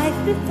his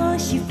wife before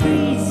she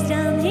freezed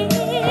down him,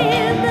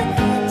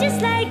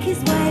 just like his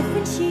wife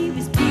when she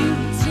was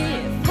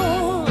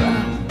beautiful.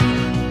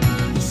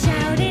 He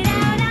shouted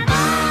out, I'm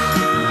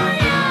all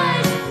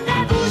yours,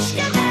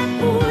 babushka,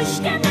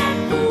 babushka,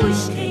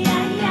 babushka,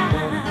 yeah, yeah.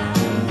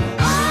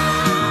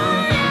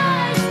 All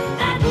yours,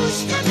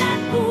 babushka,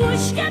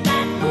 babushka,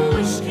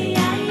 babushka,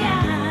 yeah,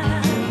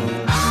 yeah.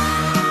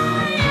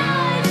 All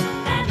yours,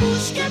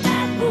 babushka,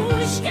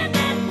 babushka,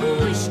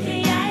 babushka,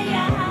 yeah,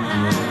 yeah.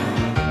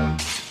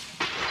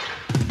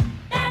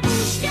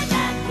 Babushka,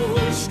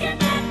 babushka,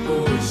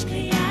 babushka,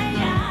 yeah,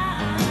 yeah.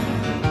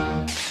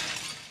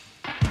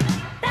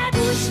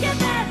 Babushka,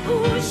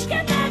 babushka,